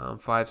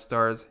 5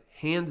 stars.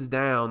 Hands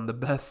down, the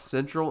best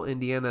Central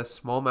Indiana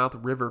smallmouth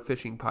river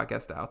fishing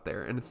podcast out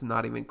there, and it's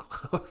not even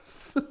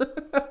close.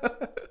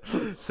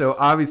 So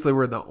obviously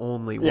we're the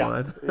only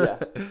one. Yeah,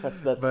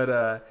 that's.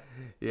 But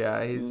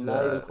Yeah, he's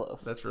not even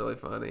close. That's really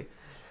funny.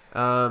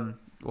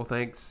 Well,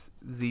 thanks,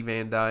 Z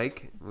Van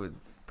Dyke. Would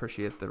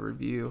appreciate the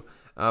review.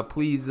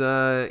 Please,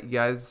 you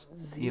guys,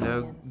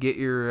 get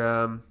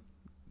your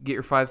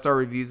 5-star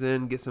reviews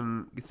in. Get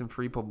some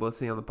free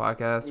publicity on the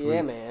podcast.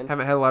 Yeah, man.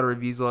 Haven't had a lot of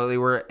reviews lately.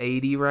 We're at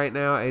 80 right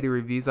now. 80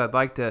 reviews. I'd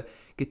like to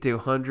get to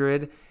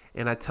 100.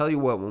 And I tell you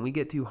what, when we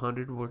get to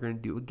 100, we're going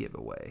to do a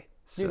giveaway.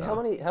 So, Dude,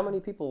 how many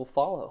people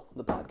follow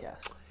the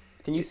podcast?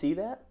 Can you see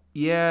that?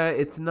 yeah,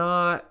 it's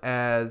not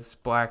as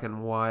black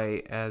and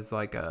white as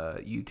like a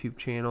YouTube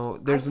channel.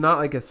 There's not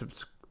like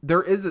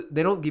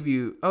they don't give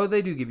you,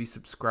 they do give you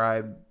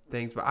subscribe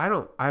things, but I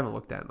haven't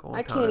looked at it in a long time.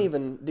 I can't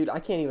even,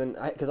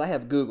 because I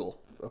have Google.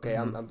 Okay,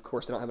 Mm-hmm. of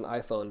course I don't have an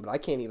iPhone, but I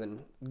can't even,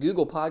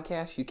 Google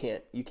Podcasts, you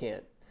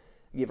can't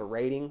give a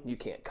rating, you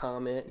can't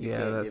comment, you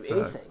can't that give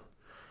sucks. anything.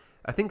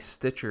 I think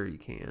Stitcher you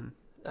can.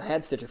 I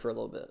had Stitcher for a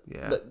little bit.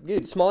 Yeah. But,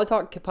 dude, Smalley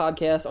Talk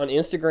Podcast on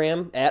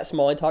Instagram, at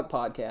Smalley Talk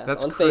Podcast.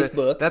 That's on Chris,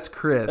 Facebook. That's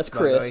Chris. That's by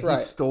the Chris, way. right.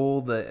 He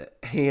stole the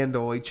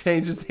handle. He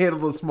changed his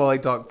handle to Smalley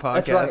Talk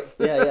Podcast. That's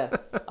right.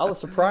 Yeah. I was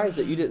surprised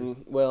that you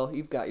didn't. Well,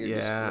 you've got your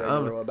just Yeah,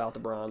 regular about the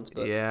bronze,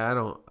 but Yeah, I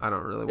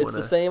don't really it's want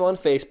the to. same on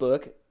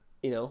Facebook.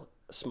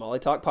 Smalley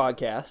Talk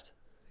Podcast,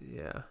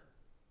 Yeah.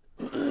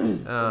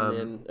 and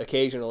then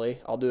occasionally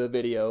I'll do a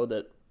video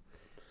that.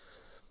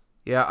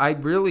 Yeah, I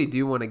really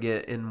do want to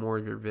get in more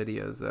of your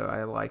videos, though.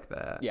 I like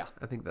that. Yeah.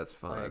 I think that's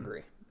fun. I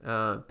agree,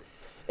 Um,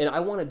 and I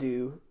want to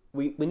do.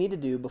 We need to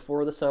do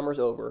before the summer's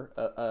over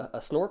a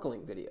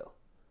snorkeling video.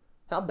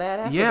 How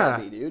badass Yeah.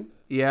 would that be, dude?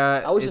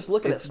 yeah. I was just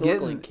looking at it's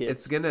snorkeling kits.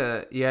 It's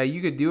gonna. Yeah,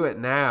 you could do it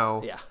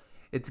now. Yeah.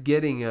 It's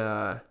getting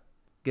gonna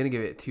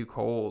get too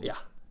cold. Yeah.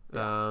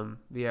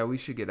 Yeah, we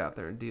should get out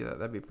there and do that.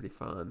 That'd be pretty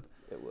fun.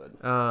 It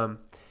would.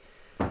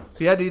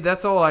 Yeah, dude,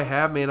 that's all I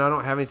have, man. I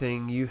don't have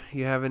anything. You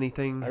have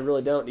anything? I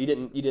really don't. We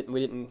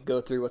didn't go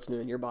through what's new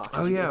in your box.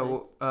 Oh Did you yeah. do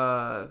anything?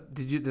 Well,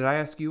 did I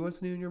ask you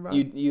what's new in your box?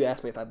 You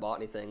asked me if I bought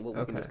anything. Well, we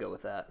can Okay. just go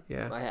with that.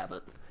 Yeah. I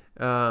haven't.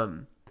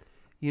 I'm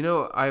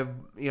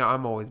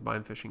always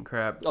buying fishing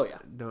crap. Oh yeah.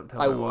 Don't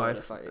tell I my would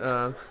wife.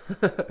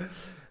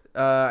 if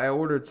I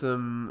ordered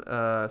some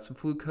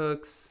fluke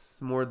hooks,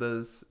 some more of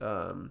those.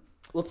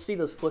 Let's see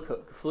those flick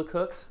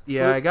hooks.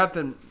 Yeah, I got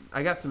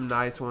some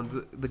nice ones.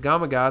 The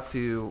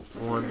Gamakatsu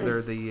ones.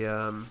 They're the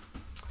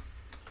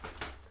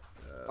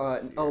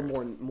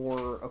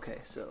More. Okay,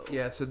 so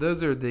yeah. So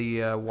those are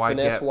the wide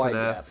finesse, gap wide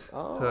finesse gap.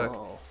 Oh,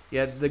 hook.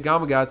 Yeah, the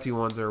Gamakatsu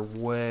ones are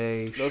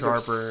way those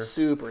sharper. are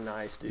super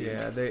nice, dude.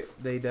 Yeah,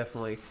 they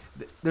definitely.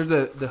 There's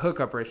the hook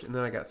operation, and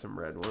then I got some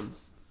red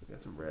ones. I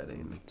got some red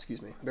and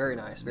Excuse me. Very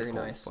nice. Very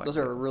nickel, nice. black Those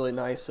are nickel. really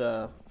nice.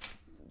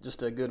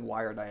 Just a good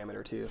wire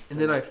diameter too. And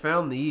then I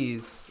found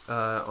these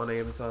on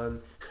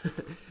Amazon.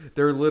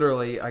 They're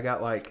literally, I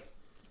got like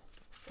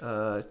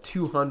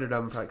 200 of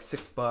them for like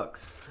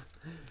 $6.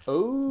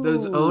 Oh,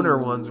 Those owner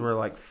ones were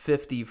like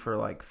 50 for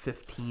like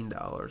 $15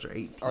 or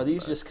 $18. Are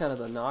these just kind of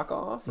a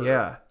knockoff? Or?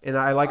 Yeah, and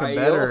I like them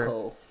better.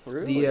 Ayoho.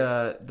 Really?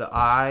 The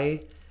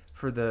eye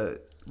for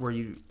where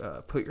you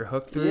put your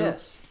hook through.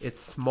 Yes. It's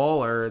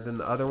smaller than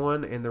the other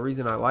one, and the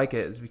reason I like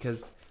it is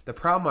because the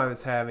problem I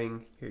was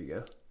having. Here you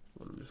go.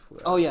 Let me just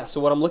flip. Oh yeah. So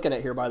what I'm looking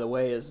at here, by the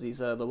way, is these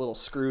the little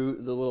screw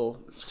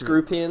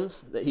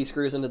pins that he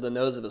screws into the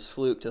nose of his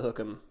fluke to hook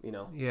him.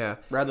 Yeah.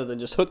 Rather than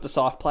just hook the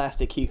soft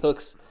plastic, he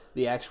hooks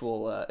the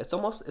actual. It's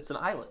an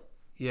eyelet.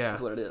 Yeah.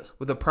 That's what it is.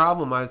 Well, the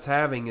problem I was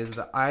having is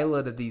the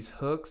eyelet of these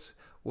hooks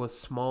was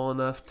small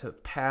enough to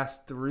pass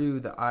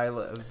through the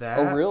eyelet of that.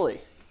 Oh really?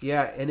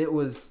 Yeah, and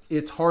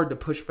it's hard to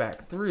push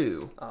back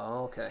through.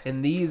 Oh okay.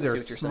 And these I see are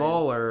what you're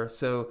smaller,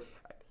 so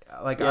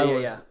like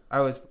Yeah. I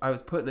was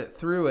putting it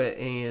through it,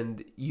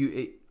 and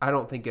I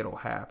don't think it'll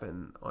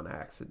happen on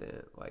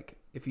accident. Like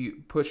if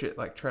you push it,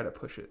 like try to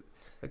push it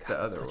like the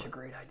That's other such one. a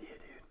great idea,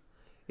 dude.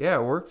 Yeah,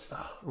 it works.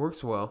 It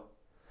works well,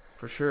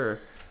 for sure.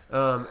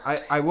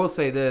 I will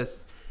say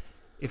this: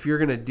 if you're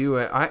gonna do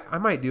it, I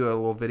might do a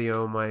little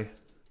video on my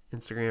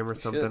Instagram or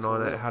something Should, for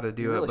on real. it, how to You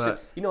do it. really But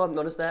should. I've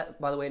noticed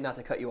that, by the way, not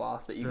to cut you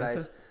off, that you That's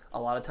guys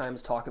a lot of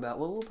times talk about,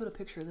 well, we'll put a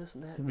picture of this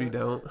and that. and you that.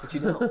 don't. But you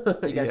don't.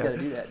 You guys Yeah. got to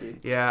do that, dude.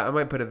 Yeah, I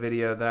might put a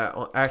video of that.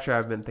 Actually,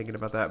 I've been thinking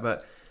about that,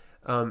 but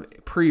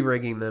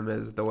pre-rigging them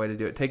is the way to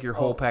do it. Take your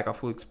whole pack of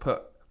flukes,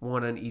 put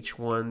one in each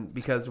one,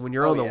 because when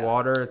you're on the yeah.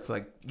 water, it's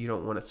like you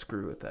don't want to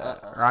screw with that.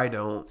 Or I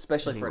don't.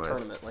 Especially for a anyways.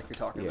 tournament like you're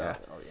talking Yeah.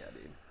 about. Oh, yeah,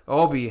 dude.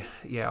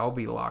 I'll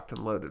be locked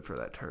and loaded for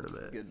that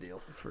tournament. Good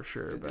deal. For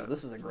sure. Good deal. But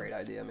This is a great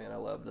idea, man. I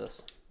love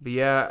this.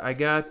 yeah, I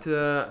got,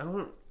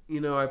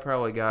 I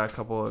probably got a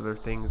couple other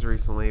things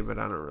recently, but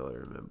I don't really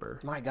remember.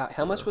 My God,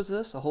 how much was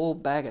this? A whole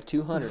bag of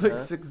 200, It's like huh?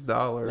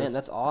 $6. Man,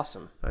 that's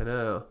awesome. I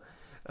know.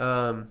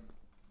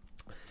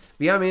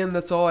 Yeah, man,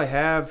 that's all I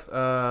have.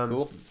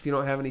 Cool. If you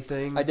don't have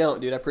anything. I don't,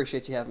 dude. I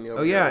appreciate you having me over.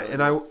 Oh here. yeah,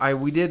 Really.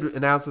 and we did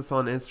announce this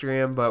on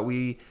Instagram, but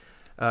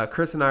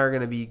Chris and I are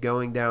going to be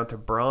going down to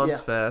Bronze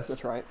Yeah, Fest.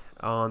 that's right.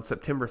 On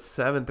September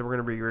 7th, and we're going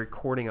to be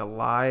recording a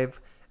live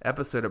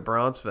episode of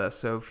Bronze Fest.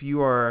 So if you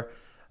are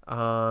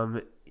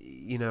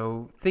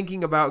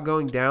thinking about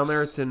going down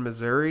there. It's in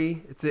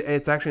Missouri.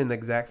 It's actually in the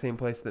exact same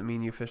place that me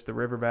and you fished the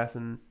River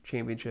Bassin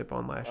Championship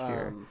on last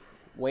year.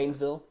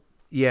 Waynesville.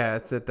 Yeah,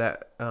 it's at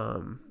that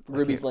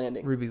Ruby's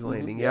Landing. Ruby's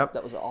Landing. Mm-hmm. Yep.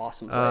 That was an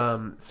awesome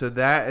place. So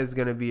that is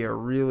going to be a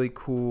really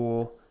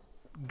cool,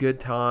 good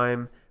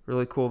time.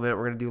 Really cool event.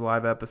 We're going to do a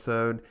live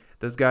episode.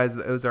 Those guys,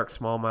 the Ozark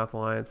Smallmouth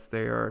Alliance,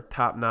 they are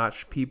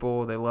top-notch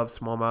people. They love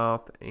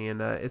smallmouth, and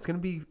it's gonna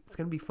be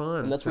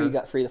fun. And that's where you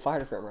got Free the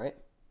Fighter from, right?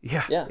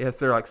 Yeah. It's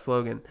their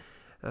slogan.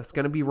 It's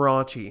gonna be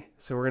raunchy.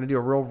 So we're gonna do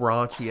a real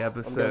raunchy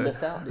episode. I'm gonna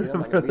miss out, dude. I'm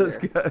not gonna be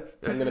there. Guys.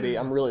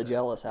 I'm really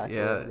jealous, actually.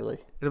 Yeah, really.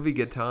 It'll be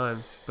good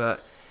times,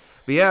 but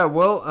yeah.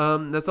 Well,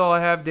 that's all I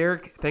have,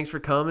 Derek. Thanks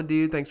for coming,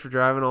 dude. Thanks for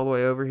driving all the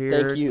way over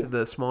here to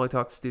the Smalley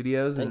Talk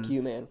Studios. Thank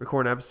you, man.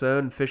 Recording an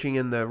episode and fishing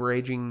in the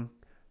raging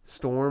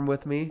storm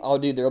with me. Oh,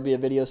 dude, there'll be a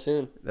video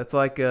soon. That's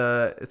like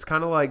it's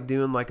kind of like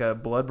doing like a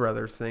Blood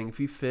Brothers thing. If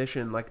you fish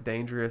in like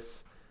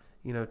dangerous,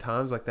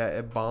 times like that,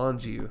 it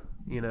bonds you.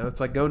 It's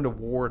like going to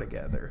war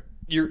together.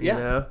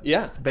 Yeah.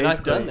 And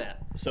I've done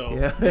that. So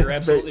you're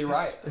absolutely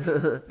right.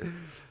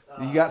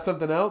 You got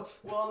something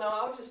else? Well, no,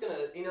 I was just gonna.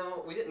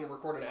 We didn't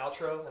record an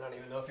outro. I don't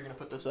even know if you're gonna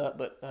put this up,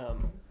 but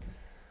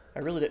I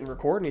really didn't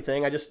record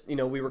anything. I just,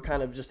 we were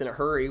kind of just in a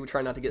hurry. We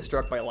try not to get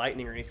struck by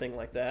lightning or anything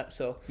like that.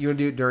 So you want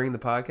to do it during the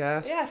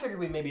podcast? Yeah, I figured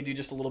we'd maybe do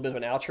just a little bit of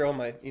an outro.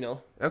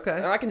 Okay.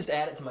 Or I can just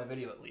add it to my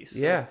video at least.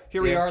 Yeah. So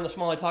here we are in the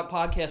Smalley Talk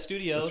Podcast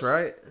Studios. That's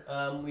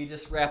right. We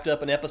just wrapped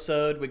up an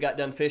episode. We got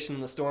done fishing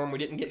in the storm. We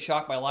didn't get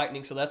shocked by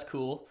lightning, so that's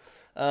cool.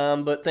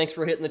 But thanks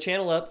for hitting the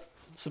channel up.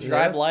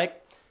 Subscribe, like.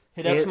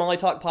 Hit up Smalley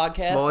Talk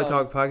Podcast. Smalley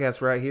Talk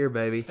Podcast right here,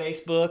 baby.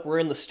 Facebook. We're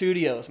in the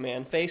studios,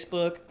 man.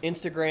 Facebook,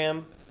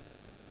 Instagram,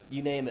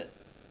 you name it.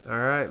 All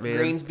right, man.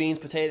 Greens, beans,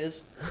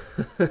 potatoes.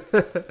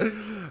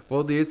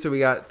 Well, dude, so we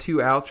got 2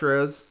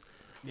 outros,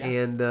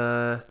 and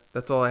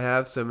that's all I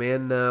have. So,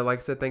 man, like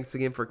I said, thanks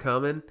again for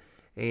coming.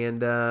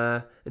 And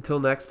until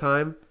next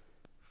time,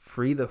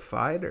 free the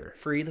fighter.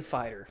 Free the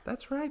fighter.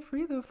 That's right,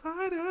 free the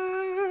fighter.